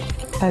hard at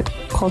at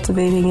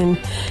cultivating and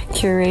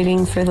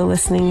curating for the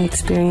listening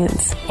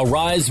experience.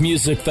 Arise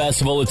Music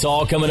Festival. It's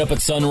all coming up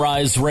at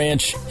Sunrise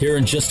Ranch here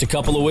in just a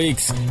couple of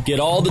weeks. Get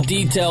all the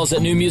details at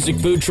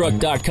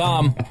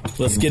newmusicfoodtruck.com.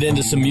 Let's get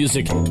into some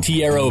music.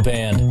 Tierro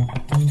Band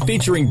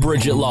featuring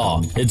Bridget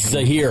Law. It's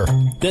Zahir.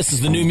 This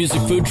is the New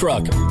Music Food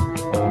Truck.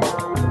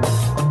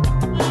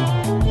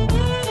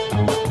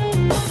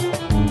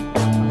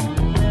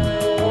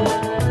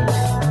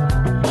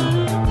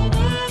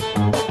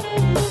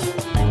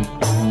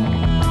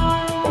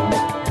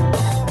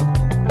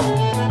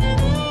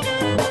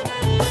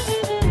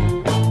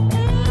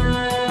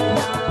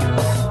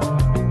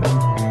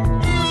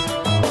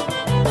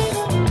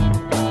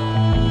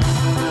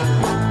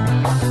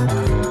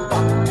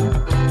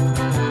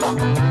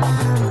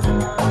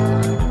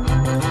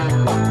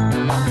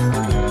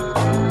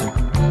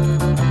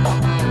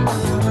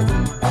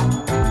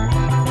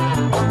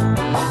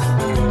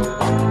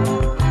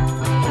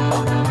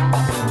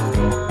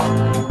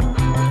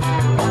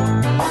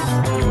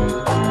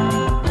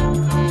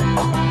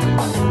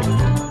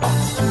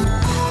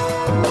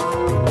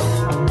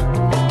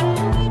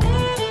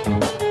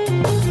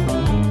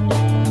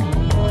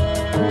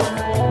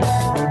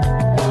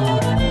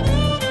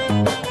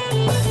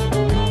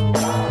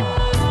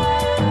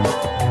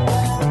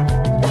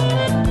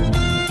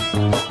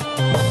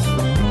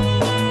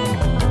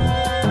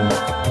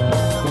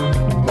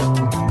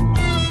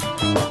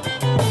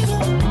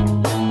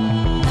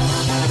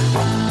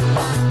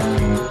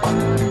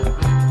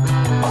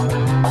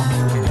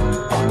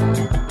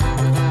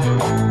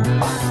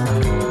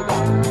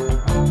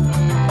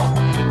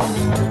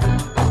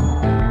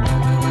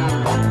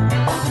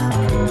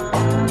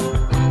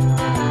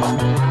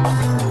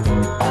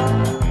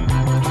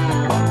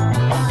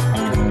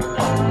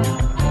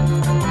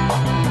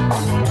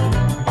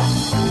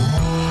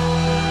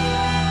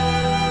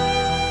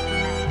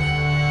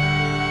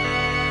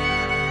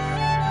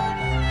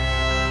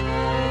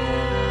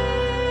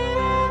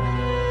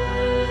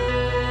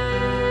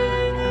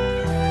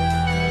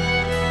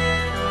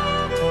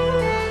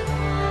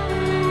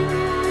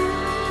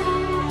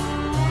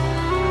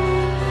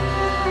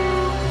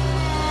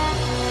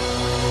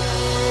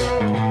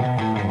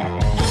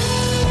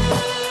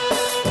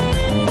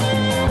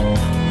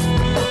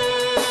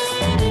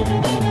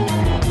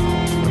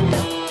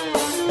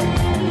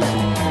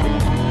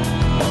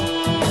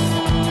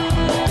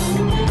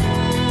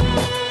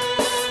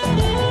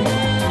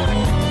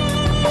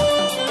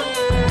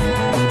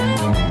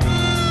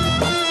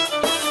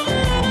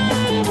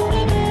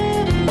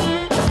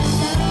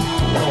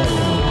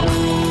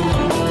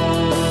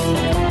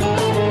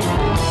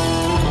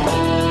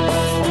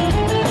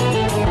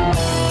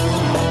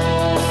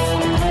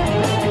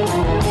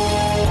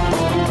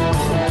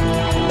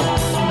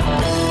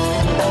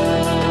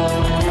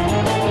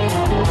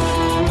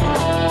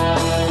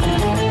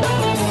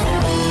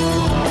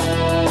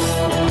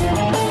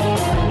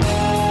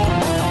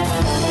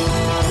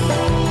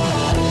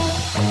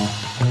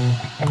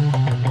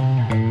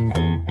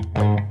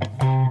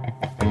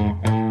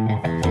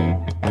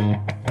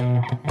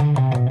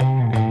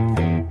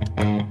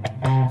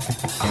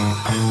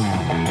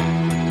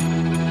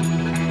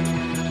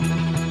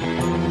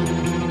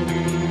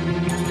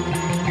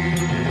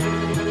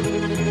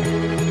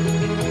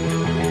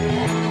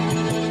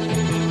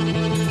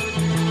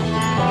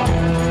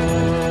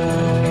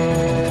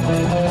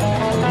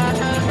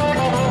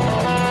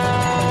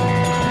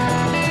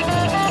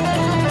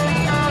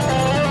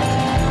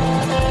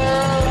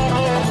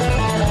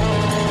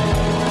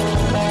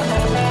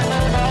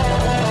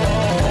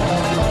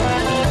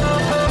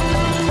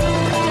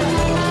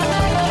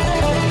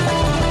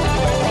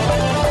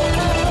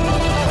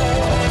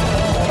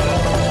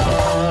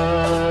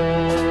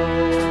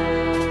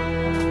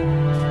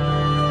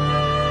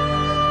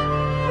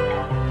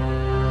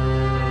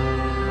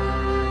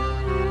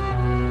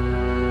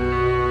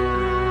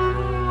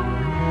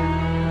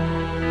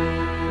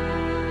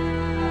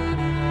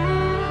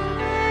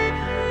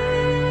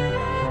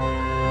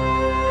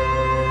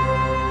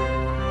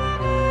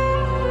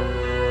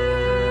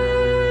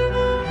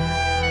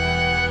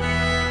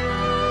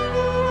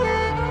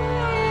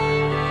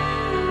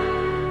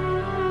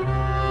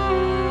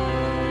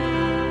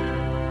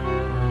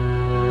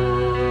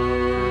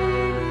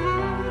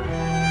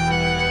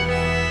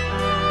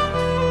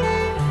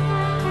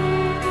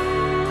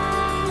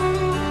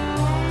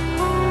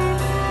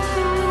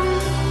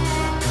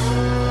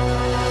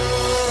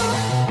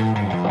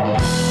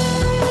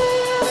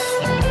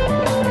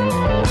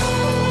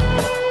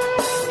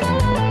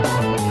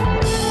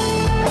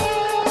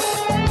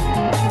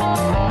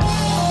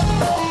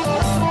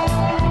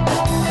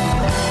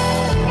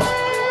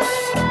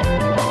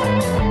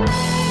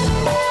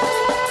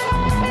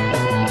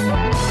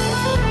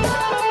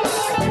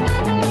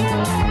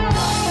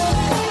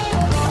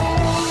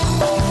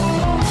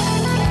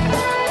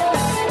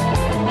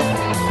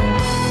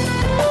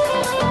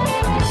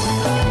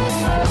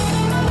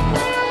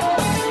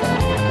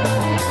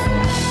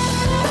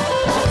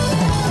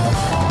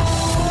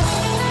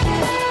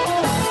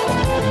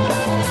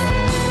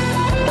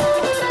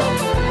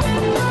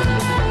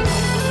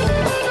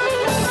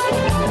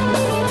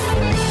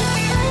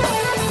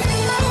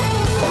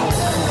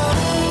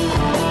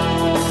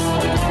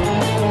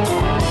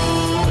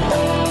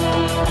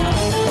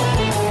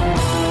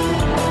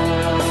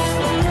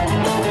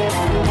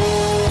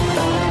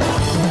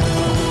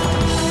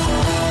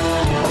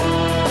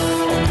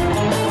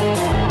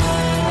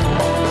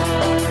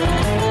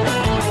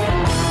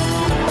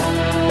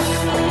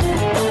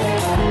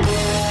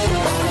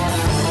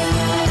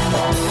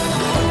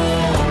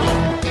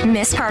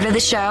 this part of the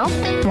show?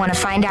 Want to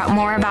find out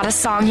more about a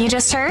song you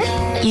just heard?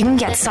 You can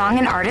get song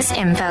and artist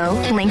info,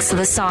 links to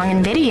the song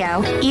and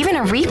video, even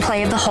a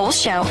replay of the whole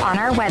show on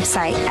our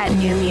website at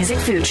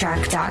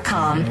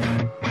newmusicfoodtruck.com.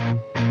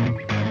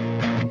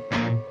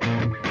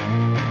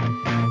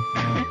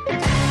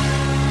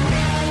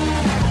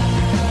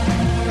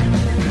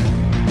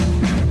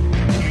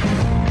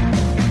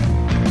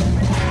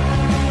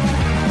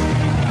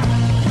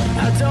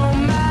 I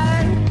don't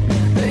mind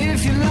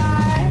if you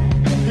lie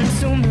and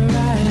tell me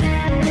right.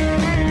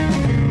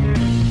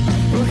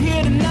 We're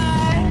here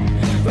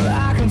tonight, but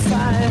I can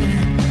find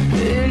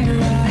in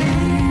your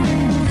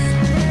eyes.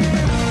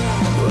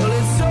 Well,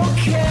 it's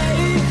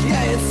okay,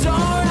 yeah, it's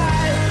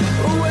alright.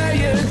 Where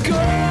you're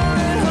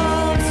going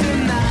home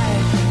tonight,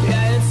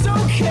 yeah, it's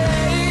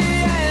okay,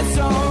 yeah, it's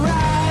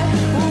alright.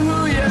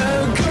 Who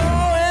you're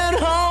going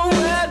home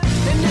with,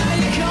 and now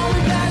you're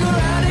coming back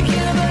around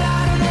again, but I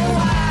don't know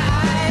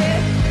why.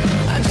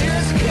 I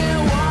just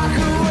can't walk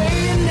away,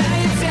 and now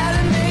you're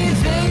telling me you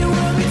think it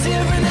will be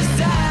different this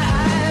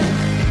time.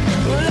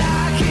 Well,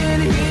 I can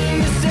hear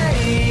you say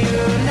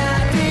you're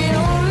not the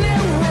only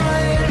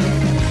one,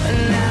 and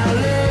now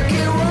look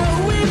at what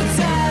we've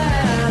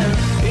done.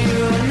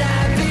 You're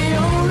not the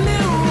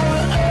only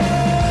one.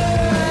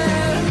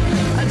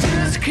 I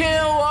just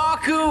can't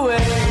walk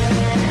away.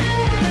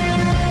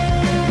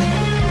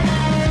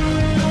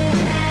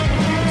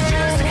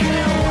 Just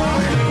can't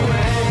walk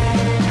away.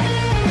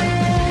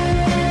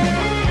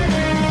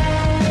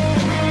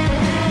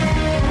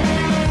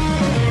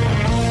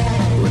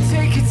 Well,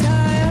 take your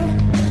time.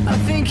 I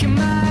think you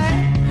might.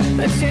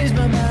 Let's change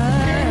my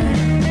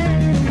mind.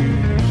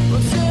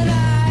 Well,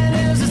 tonight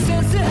there's a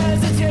sense of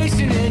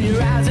hesitation in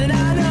your eyes, and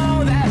I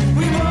know that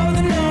we both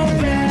know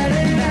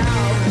better now.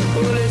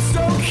 Well, it's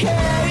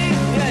okay,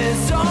 yeah,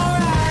 it's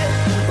alright.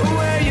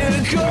 Where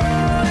you're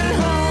going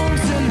home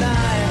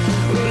tonight.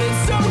 Well,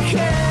 it's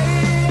okay,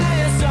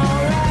 yeah, it's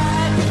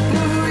alright.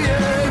 Who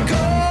you're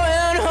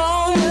going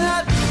home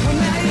with. Well,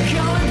 now you're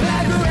coming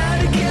back around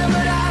again,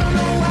 but I don't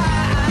know why.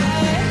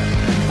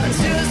 I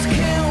just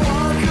can't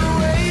walk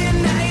away, and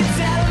now you're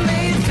telling me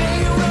you think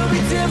it will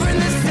be different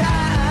this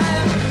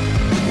time.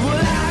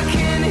 Well, I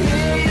can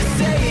hear you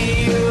say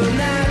you're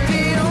not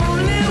the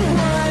only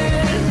one.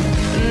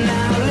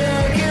 Now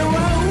look at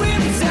what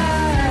we've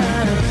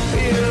done.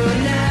 You're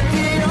not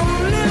the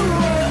only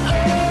one.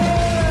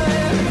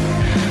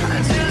 I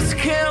just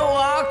can't walk away. I just can't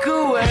walk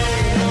away.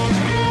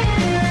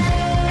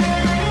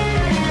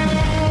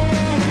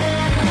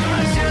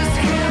 I just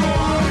can't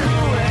walk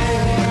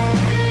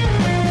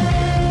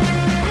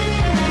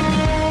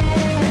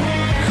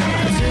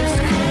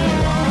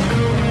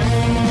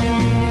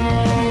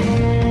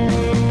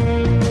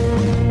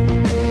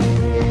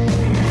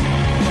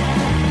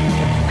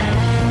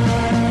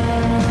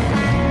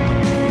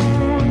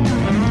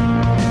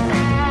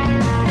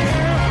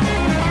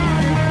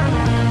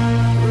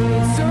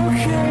It's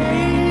okay,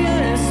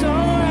 and it's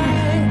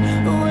alright.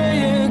 Where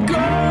you're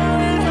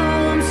going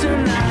home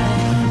tonight.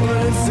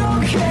 Well, it's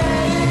okay,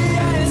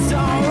 and it's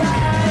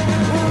alright.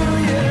 Who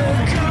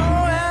you're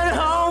going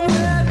home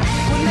with.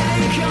 Well, now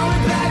you're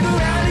coming back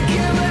around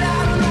again, but I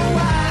don't know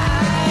why.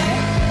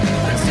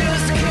 I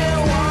just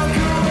can't walk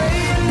away,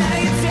 and now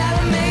you're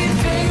telling me you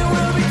think it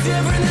will be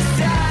different this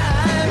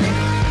time.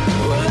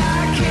 Well,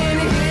 I can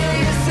hear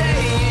you say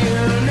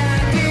you're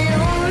not the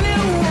only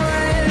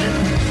one.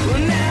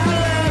 Well, now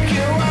look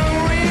at what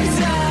we've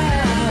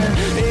done.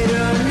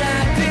 You're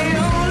not the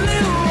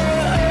only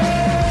one.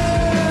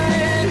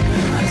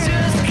 I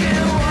just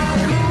can't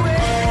walk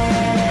away.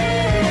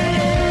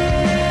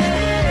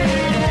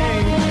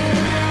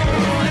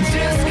 Oh, I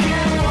just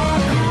can't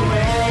walk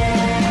away.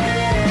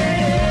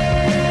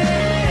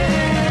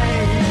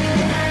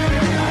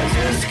 I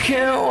just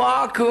can't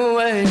walk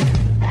away.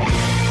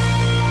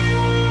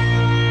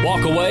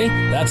 Walk Away,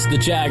 that's the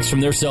Jags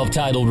from their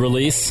self-titled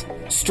release.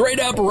 Straight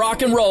up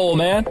rock and roll,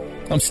 man.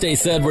 I'm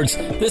Stace Edwards.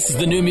 This is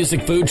the New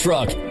Music Food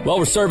Truck. Well,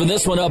 we're serving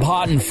this one up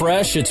hot and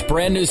fresh. It's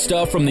brand new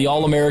stuff from the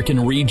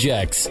All-American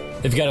Rejects.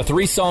 They've got a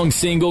 3-song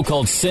single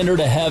called Send Her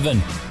to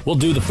Heaven. We'll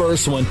do the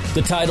first one,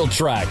 the title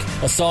track,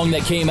 a song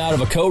that came out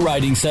of a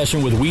co-writing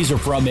session with Weezer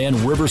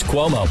frontman Rivers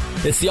Cuomo.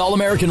 It's the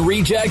All-American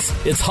Rejects.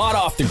 It's hot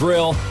off the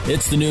grill.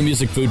 It's the New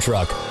Music Food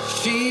Truck.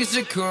 She's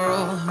a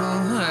girl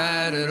who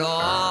had it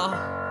all.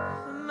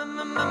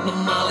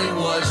 Molly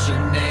was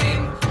her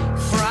name.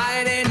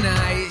 Friday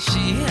night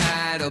she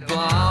had a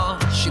ball.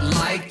 She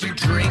liked her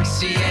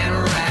drinks and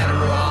her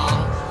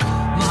Adderall.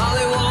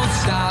 Molly won't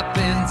stop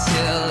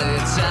until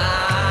it's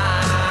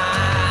all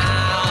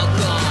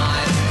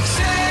gone.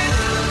 Send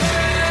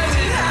her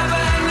to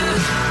heaven.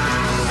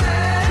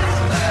 Send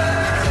her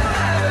to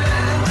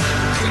heaven.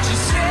 Could you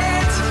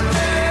send her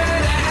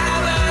to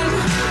heaven?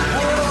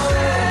 Whoa.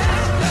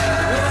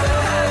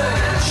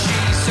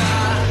 She's a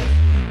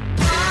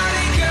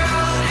party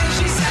girl and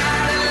she's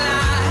had a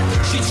lot.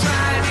 She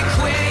tried to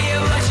quit you,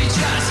 but she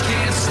just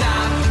can't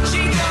stop.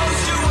 She goes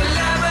to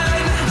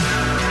 11.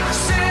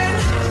 Send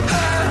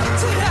her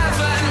to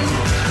heaven.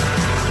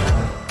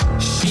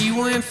 She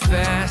went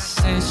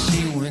fast and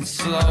she went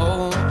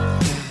slow.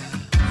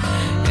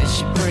 And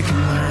she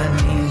breaking my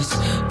knees.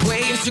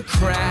 Waves are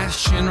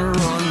crashing her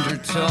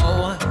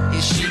undertow.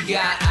 And she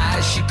got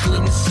eyes, she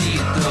couldn't see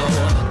it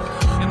though.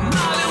 And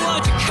Molly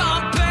wants to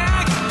come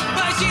back,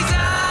 but she's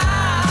out.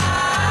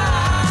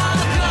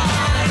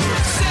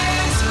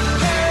 Send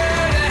her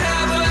to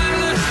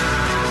heaven.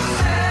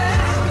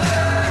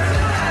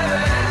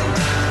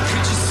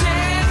 Could you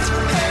send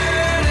her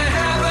to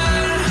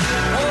heaven?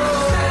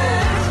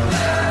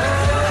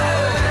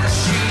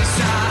 She's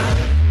a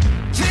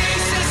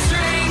piece of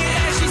string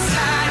and she's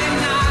tied in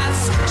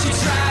knots. She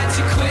tried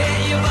to quit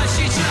you, but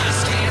she just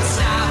can't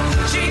stop.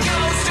 She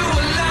goes to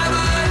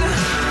 11.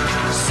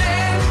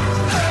 Send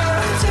her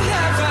to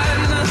heaven.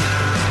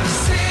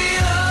 See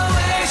the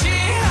way she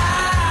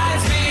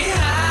hides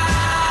behind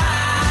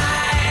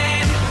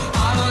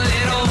all the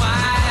little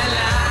white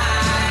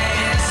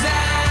lies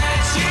that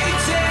she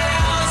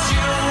tells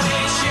you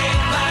when she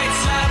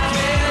bites a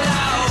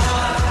pillow.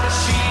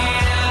 She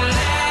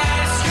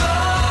lets go,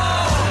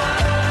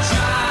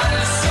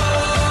 trying so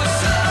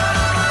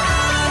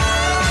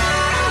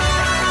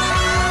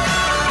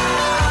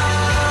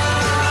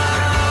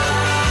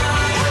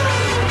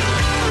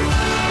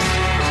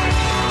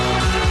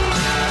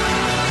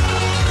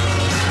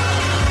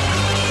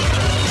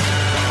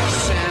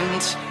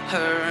Send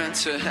her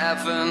to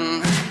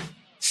heaven.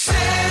 Send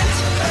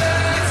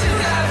her to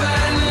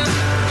heaven.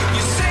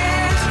 You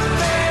sent her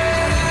to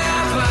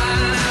heaven.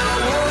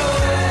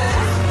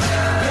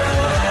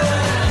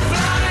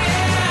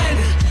 Flying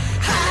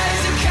high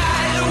as a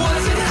kite, it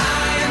wasn't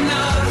high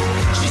enough.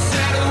 She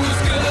said it was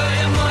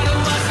good, but it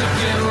must have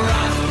been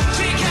rough.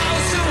 She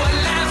goes to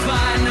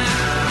 11.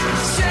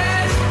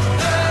 Send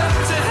her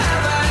to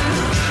heaven.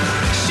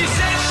 She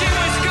said she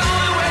was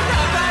going with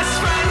her best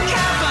friend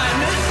Kevin.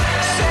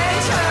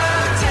 Send her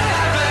to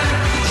heaven.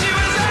 She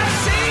was last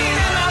seen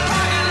in the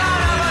parking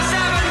lot of a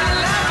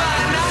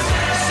 7-Eleven.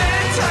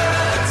 Send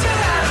her to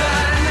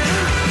heaven.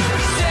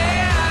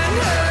 Send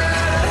her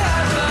to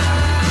heaven.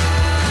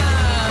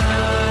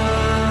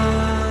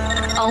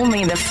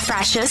 Only the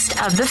freshest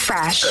of the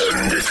fresh.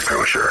 And it's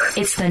kosher.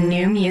 It's the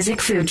new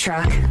music food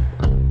truck.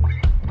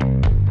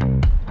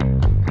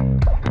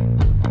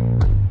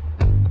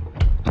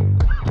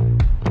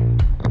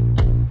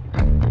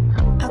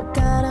 I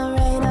got a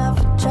radar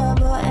for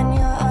trouble and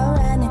you're a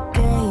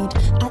renegade.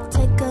 I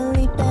take a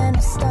leap and I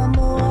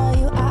stumble while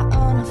you are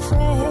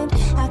unafraid.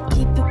 I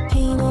keep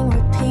repeating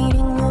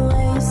the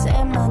way you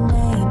say my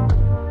name.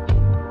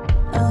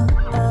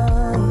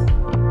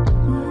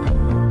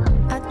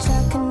 I try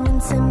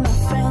convincing my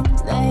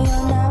friends they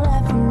are not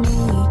right for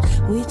me.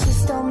 We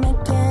just don't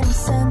make any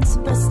sense,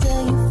 but still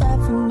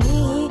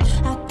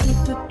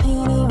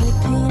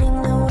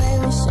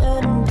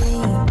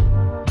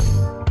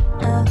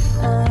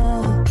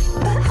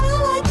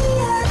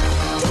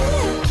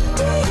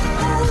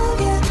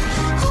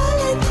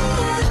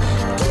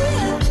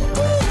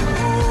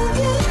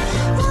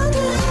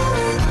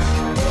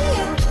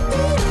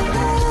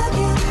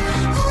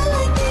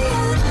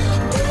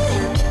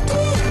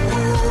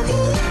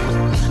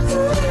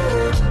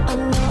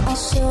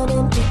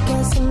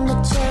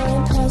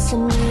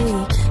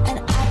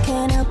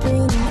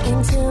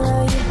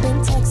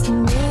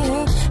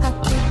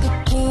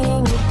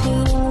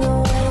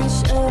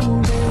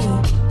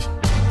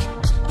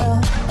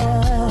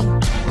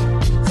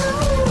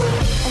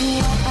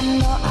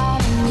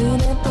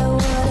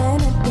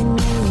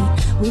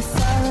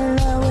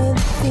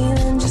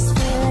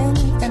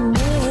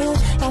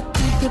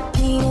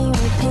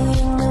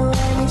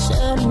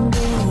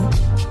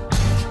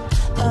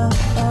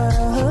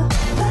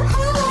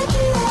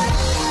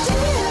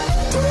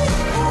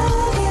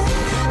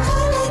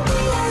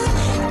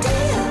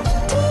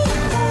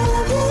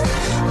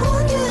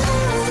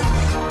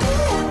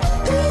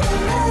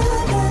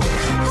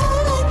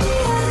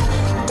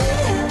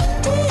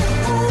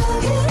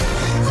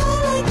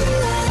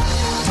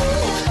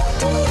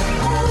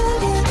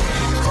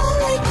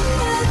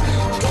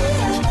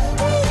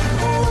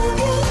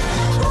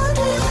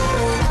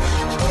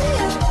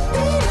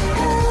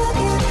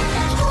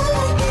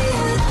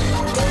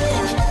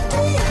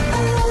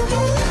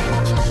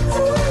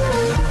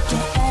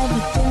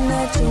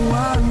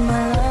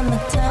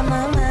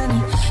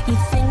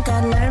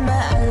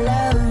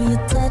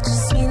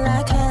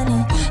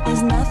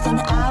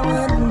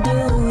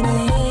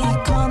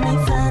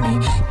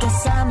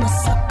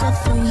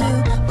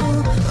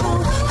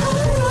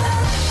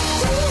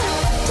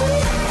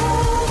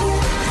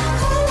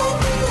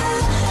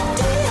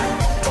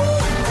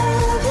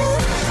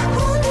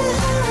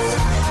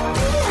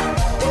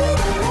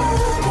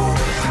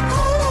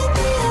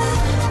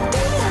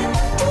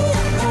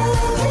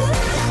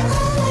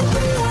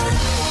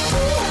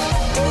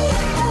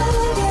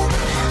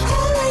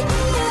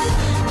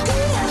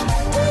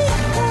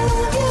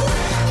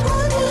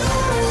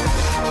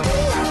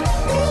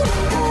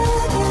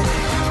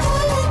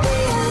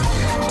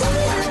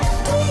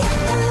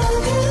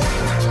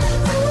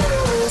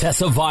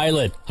Glass of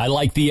Violet. I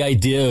Like the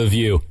Idea of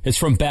You. It's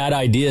from Bad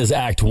Ideas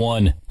Act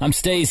 1. I'm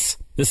Stace.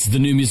 This is the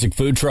New Music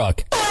Food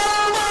Truck.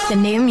 The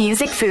New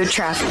Music Food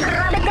Truck.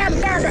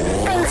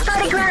 Thanks,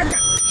 Party Club.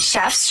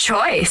 Chef's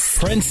Choice.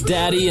 Prince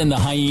Daddy and the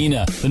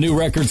Hyena. The new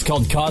record's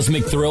called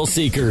Cosmic Thrill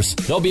Seekers.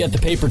 They'll be at the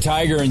Paper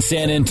Tiger in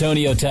San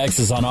Antonio,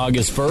 Texas on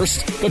August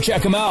 1st. Go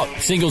check them out.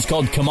 Single's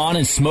called Come On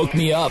and Smoke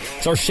Me Up.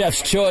 It's our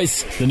Chef's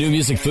Choice, the New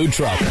Music Food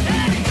Truck.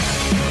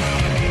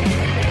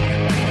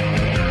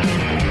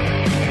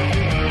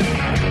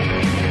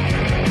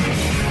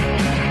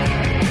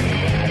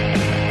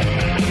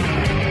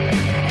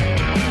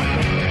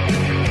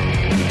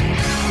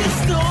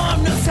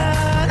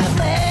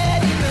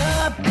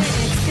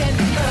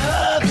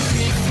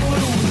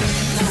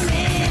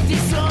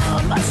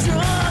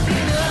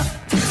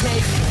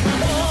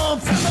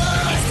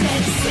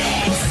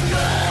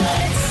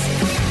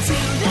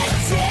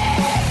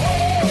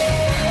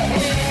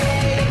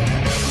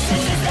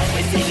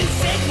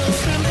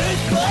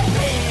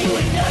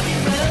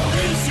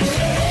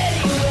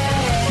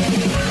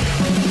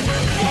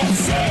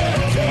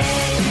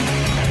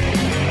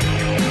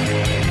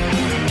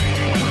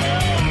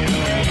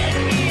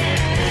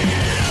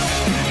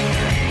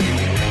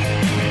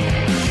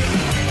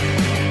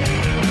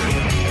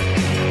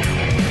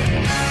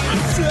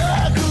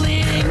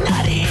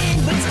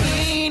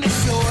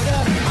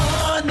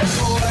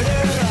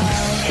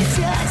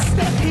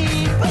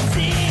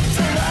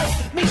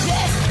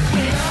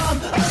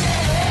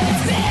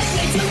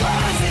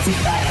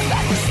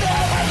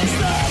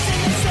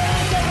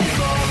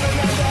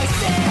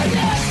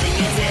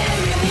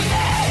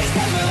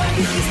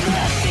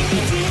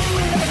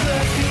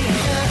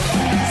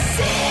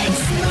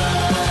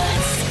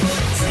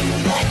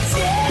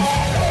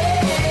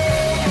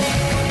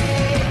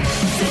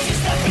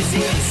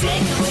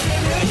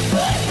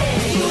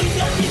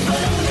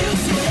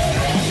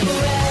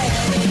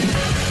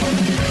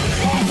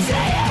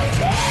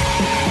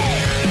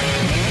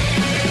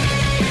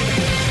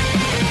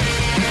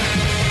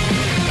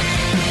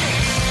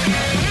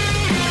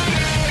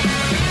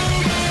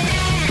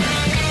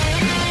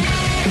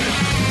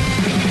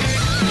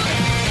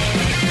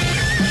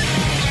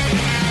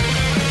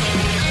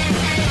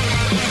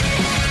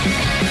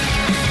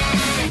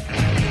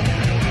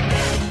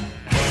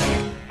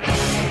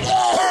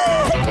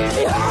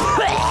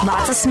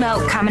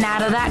 Smoke coming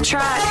out of that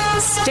truck.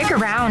 Stick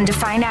around to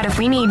find out if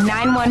we need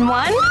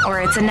 911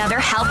 or it's another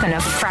helping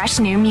of fresh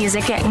new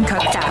music getting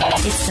cooked up.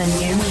 It's the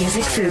New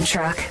Music Food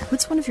Truck.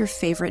 What's one of your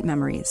favorite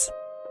memories?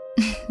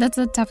 That's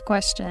a tough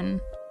question.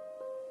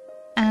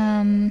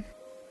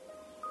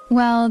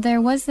 Well,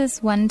 there was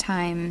this one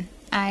time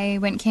I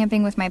went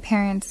camping with my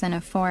parents in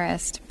a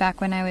forest back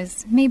when I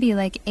was maybe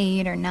like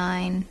 8 or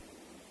 9.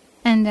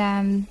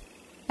 And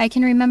I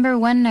can remember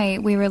one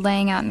night we were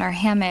laying out in our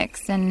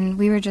hammocks and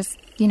we were just,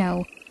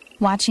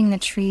 watching the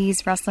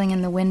trees rustling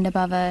in the wind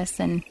above us,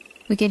 and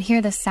we could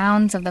hear the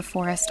sounds of the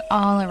forest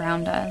all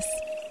around us.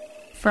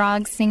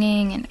 Frogs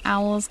singing and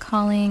owls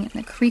calling and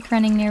the creek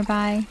running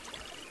nearby.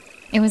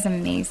 It was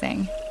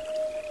amazing.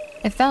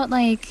 It felt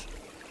like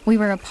we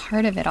were a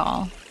part of it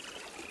all.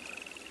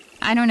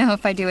 I don't know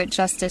if I do it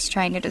justice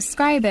trying to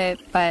describe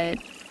it, but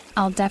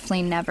I'll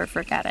definitely never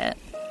forget it.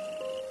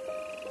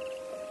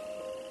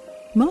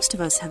 Most of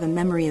us have a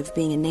memory of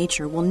being in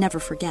nature we'll never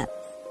forget.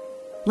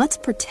 Let's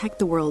protect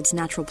the world's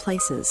natural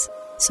places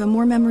so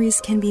more memories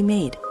can be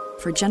made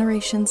for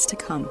generations to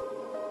come.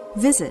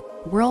 Visit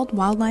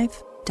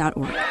worldwildlife.org.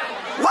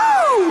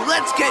 Woo!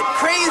 Let's get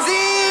crazy!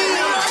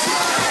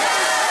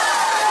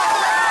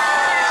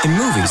 In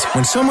movies,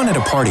 when someone at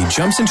a party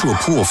jumps into a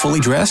pool fully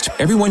dressed,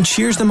 everyone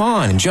cheers them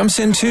on and jumps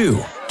in too.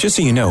 Just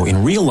so you know,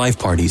 in real life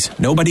parties,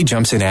 nobody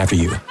jumps in after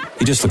you.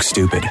 You just look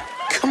stupid.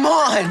 Come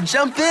on,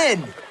 jump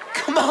in!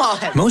 Come on!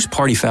 Most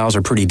party fouls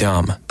are pretty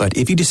dumb, but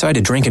if you decide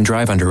to drink and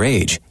drive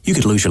underage, you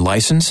could lose your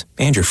license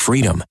and your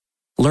freedom.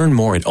 Learn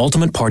more at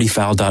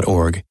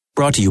ultimatepartyfoul.org.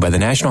 Brought to you by the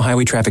National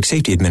Highway Traffic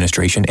Safety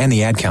Administration and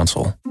the Ad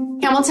Council.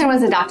 Hamilton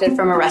was adopted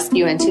from a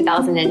rescue in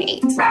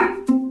 2008.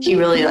 He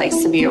really likes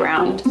to be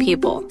around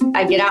people.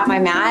 I get out my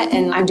mat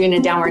and I'm doing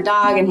a downward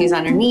dog and he's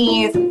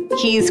underneath.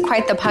 He's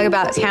quite the pug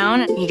about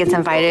town. He gets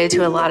invited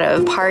to a lot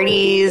of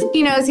parties.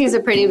 He knows he's a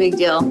pretty big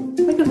deal.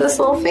 Look at this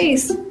little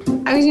face.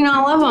 How could you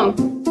not love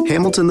him?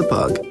 Hamilton the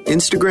Pug,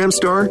 Instagram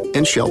star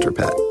and shelter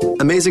pet.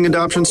 Amazing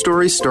adoption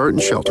stories start in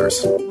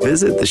shelters.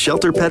 Visit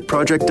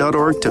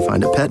theshelterpetproject.org to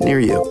find a pet near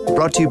you.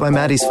 Brought to you by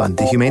Maddie's Fund,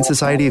 the Humane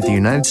Society of the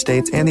United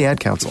States, and the Ad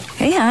Council.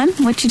 Hey, hon,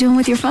 what you doing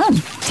with your phone?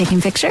 Taking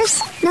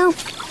pictures? No,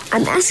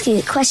 I'm asking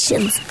it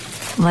questions.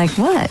 Like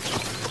what?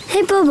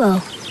 Hey,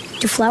 Bobo,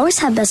 do flowers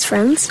have best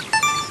friends?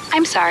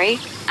 I'm sorry.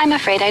 I'm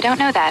afraid I don't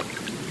know that.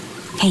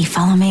 Hey,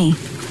 follow me.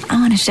 I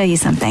want to show you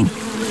something.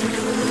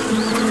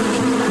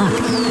 Look,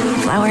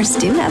 flowers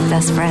do have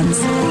best friends.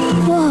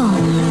 Whoa.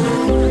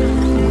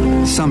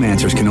 Some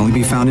answers can only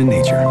be found in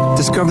nature.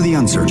 Discover the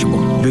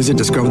unsearchable. Visit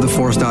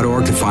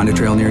discovertheforest.org to find a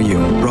trail near you.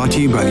 Brought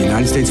to you by the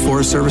United States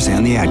Forest Service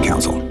and the Ad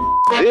Council.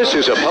 This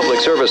is a public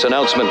service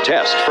announcement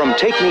test from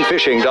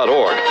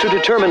TakeMeFishing.org to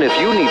determine if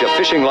you need a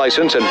fishing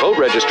license and boat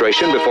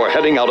registration before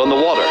heading out on the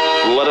water.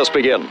 Let us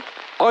begin.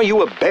 Are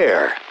you a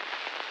bear?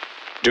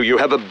 Do you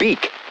have a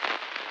beak?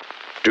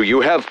 Do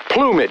you have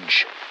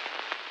plumage?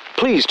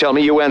 Please tell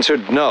me you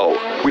answered no,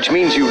 which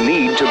means you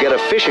need to get a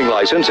fishing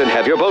license and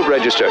have your boat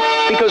registered,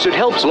 because it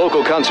helps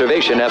local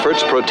conservation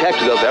efforts protect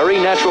the very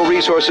natural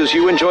resources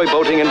you enjoy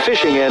boating and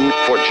fishing in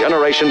for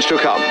generations to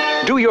come.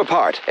 Do your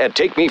part at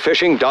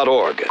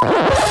TakeMeFishing.org. And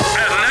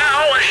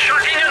now, a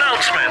shocking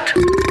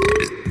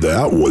announcement.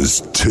 That was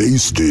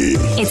tasty.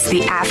 It's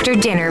the After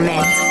Dinner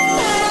Mint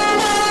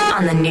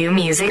on the New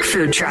Music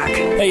Food Truck.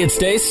 Hey, it's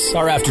Stace.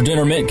 Our After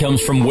Dinner Mint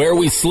comes from Where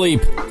We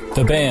Sleep,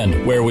 the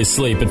band Where We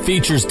Sleep. It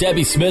features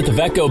Debbie Smith of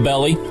Echo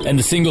Belly, and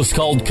the single's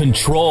called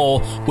Control,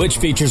 which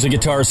features a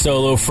guitar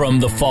solo from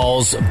The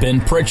Fall's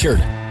Ben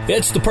Pritchard.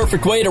 It's the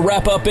perfect way to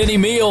wrap up any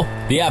meal.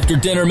 The After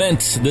Dinner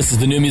Mint. This is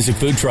the New Music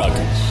Food Truck.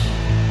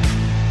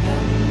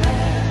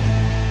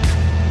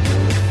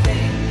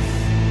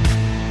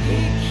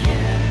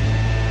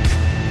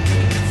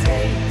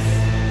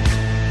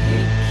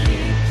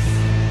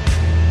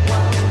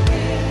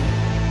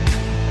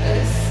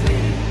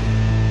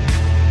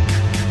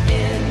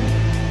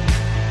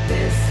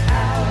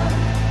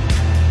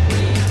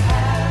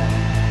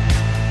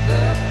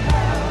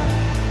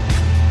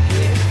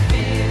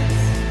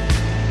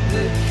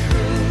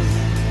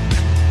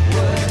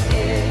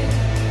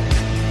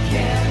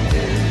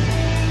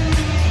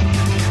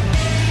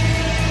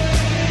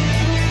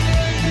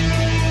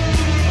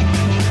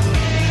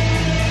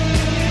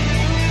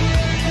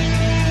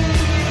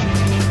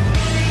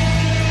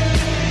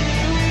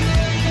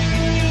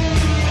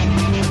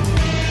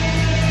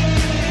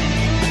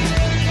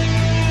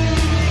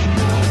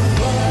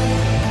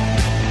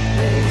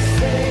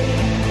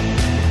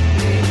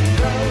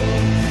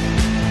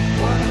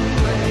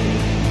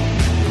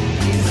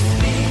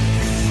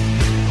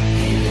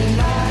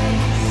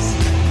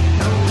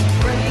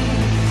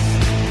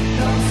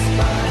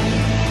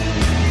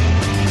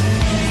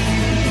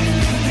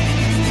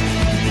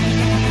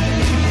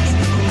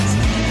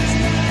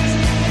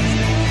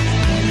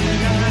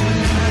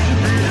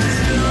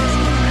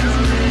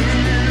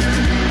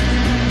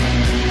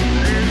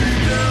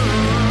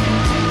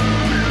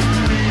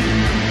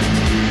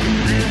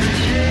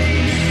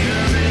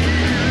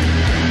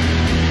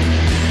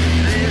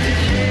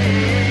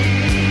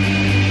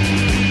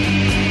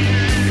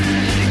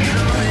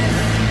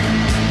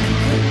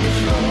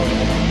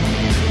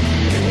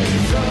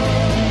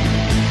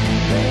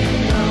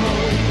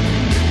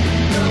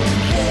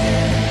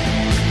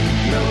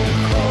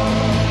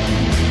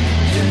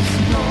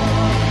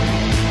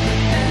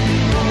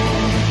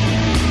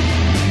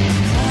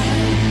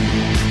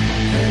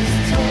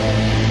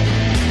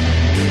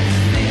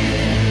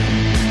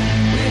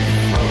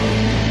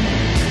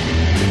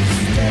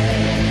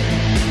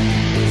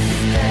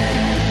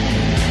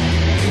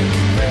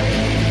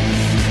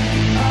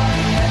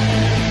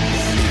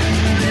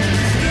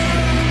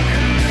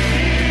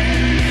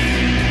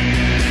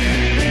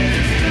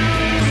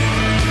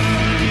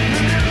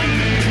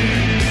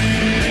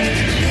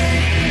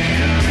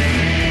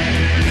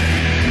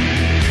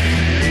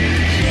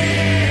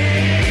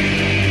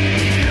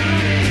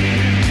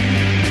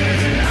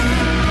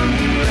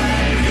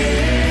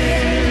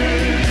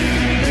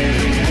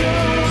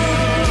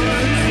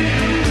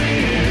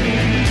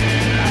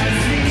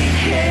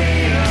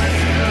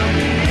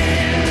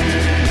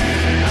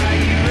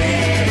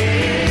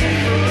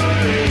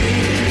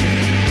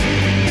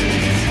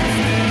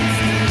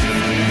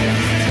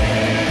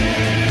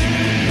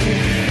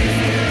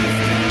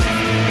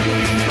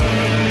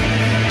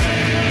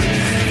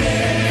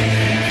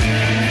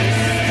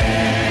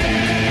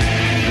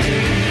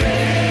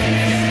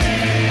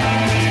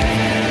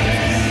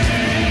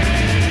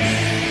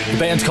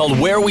 Band's called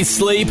Where We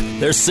Sleep.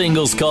 Their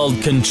single's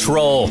called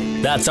Control.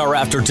 That's our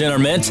After Dinner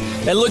Mint.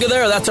 And look at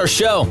there, that's our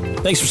show.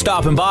 Thanks for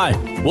stopping by.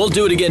 We'll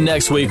do it again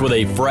next week with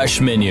a fresh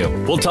menu.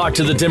 We'll talk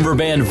to the Denver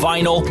band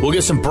VYNYL. We'll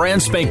get some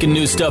brand spanking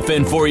new stuff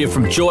in for you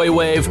from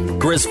Joywave,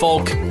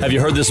 Grizfolk. Have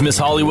you heard this Miss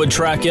Hollywood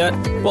track yet?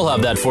 We'll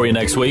have that for you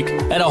next week.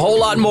 And a whole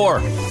lot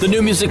more. The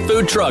New Music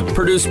Food Truck,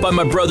 produced by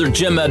my brother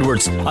Jim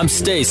Edwards. I'm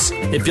Stace.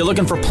 If you're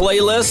looking for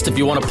playlist, if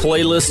you want a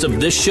playlist of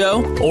this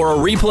show or a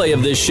replay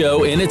of this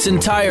show in its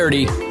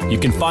entirety, you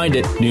can find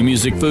it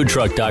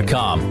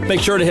newmusicfoodtruck.com.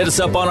 Make sure to hit us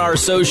up on our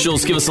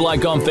socials. Give us a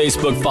like on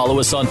Facebook. Follow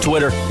us on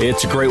Twitter.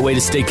 It's a great way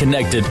to stay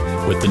connected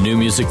with the New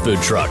Music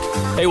Food Truck.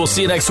 Hey, we'll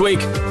see you next week.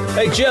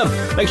 Hey, Jim,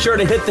 make sure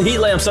to hit the heat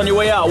lamps on your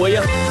way out, will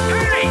you?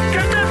 Hey,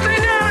 get that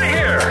thing out of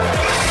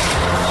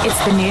here!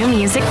 It's the New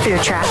Music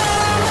Food Truck,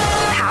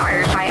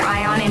 powered by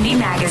Ion Indie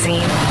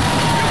Magazine.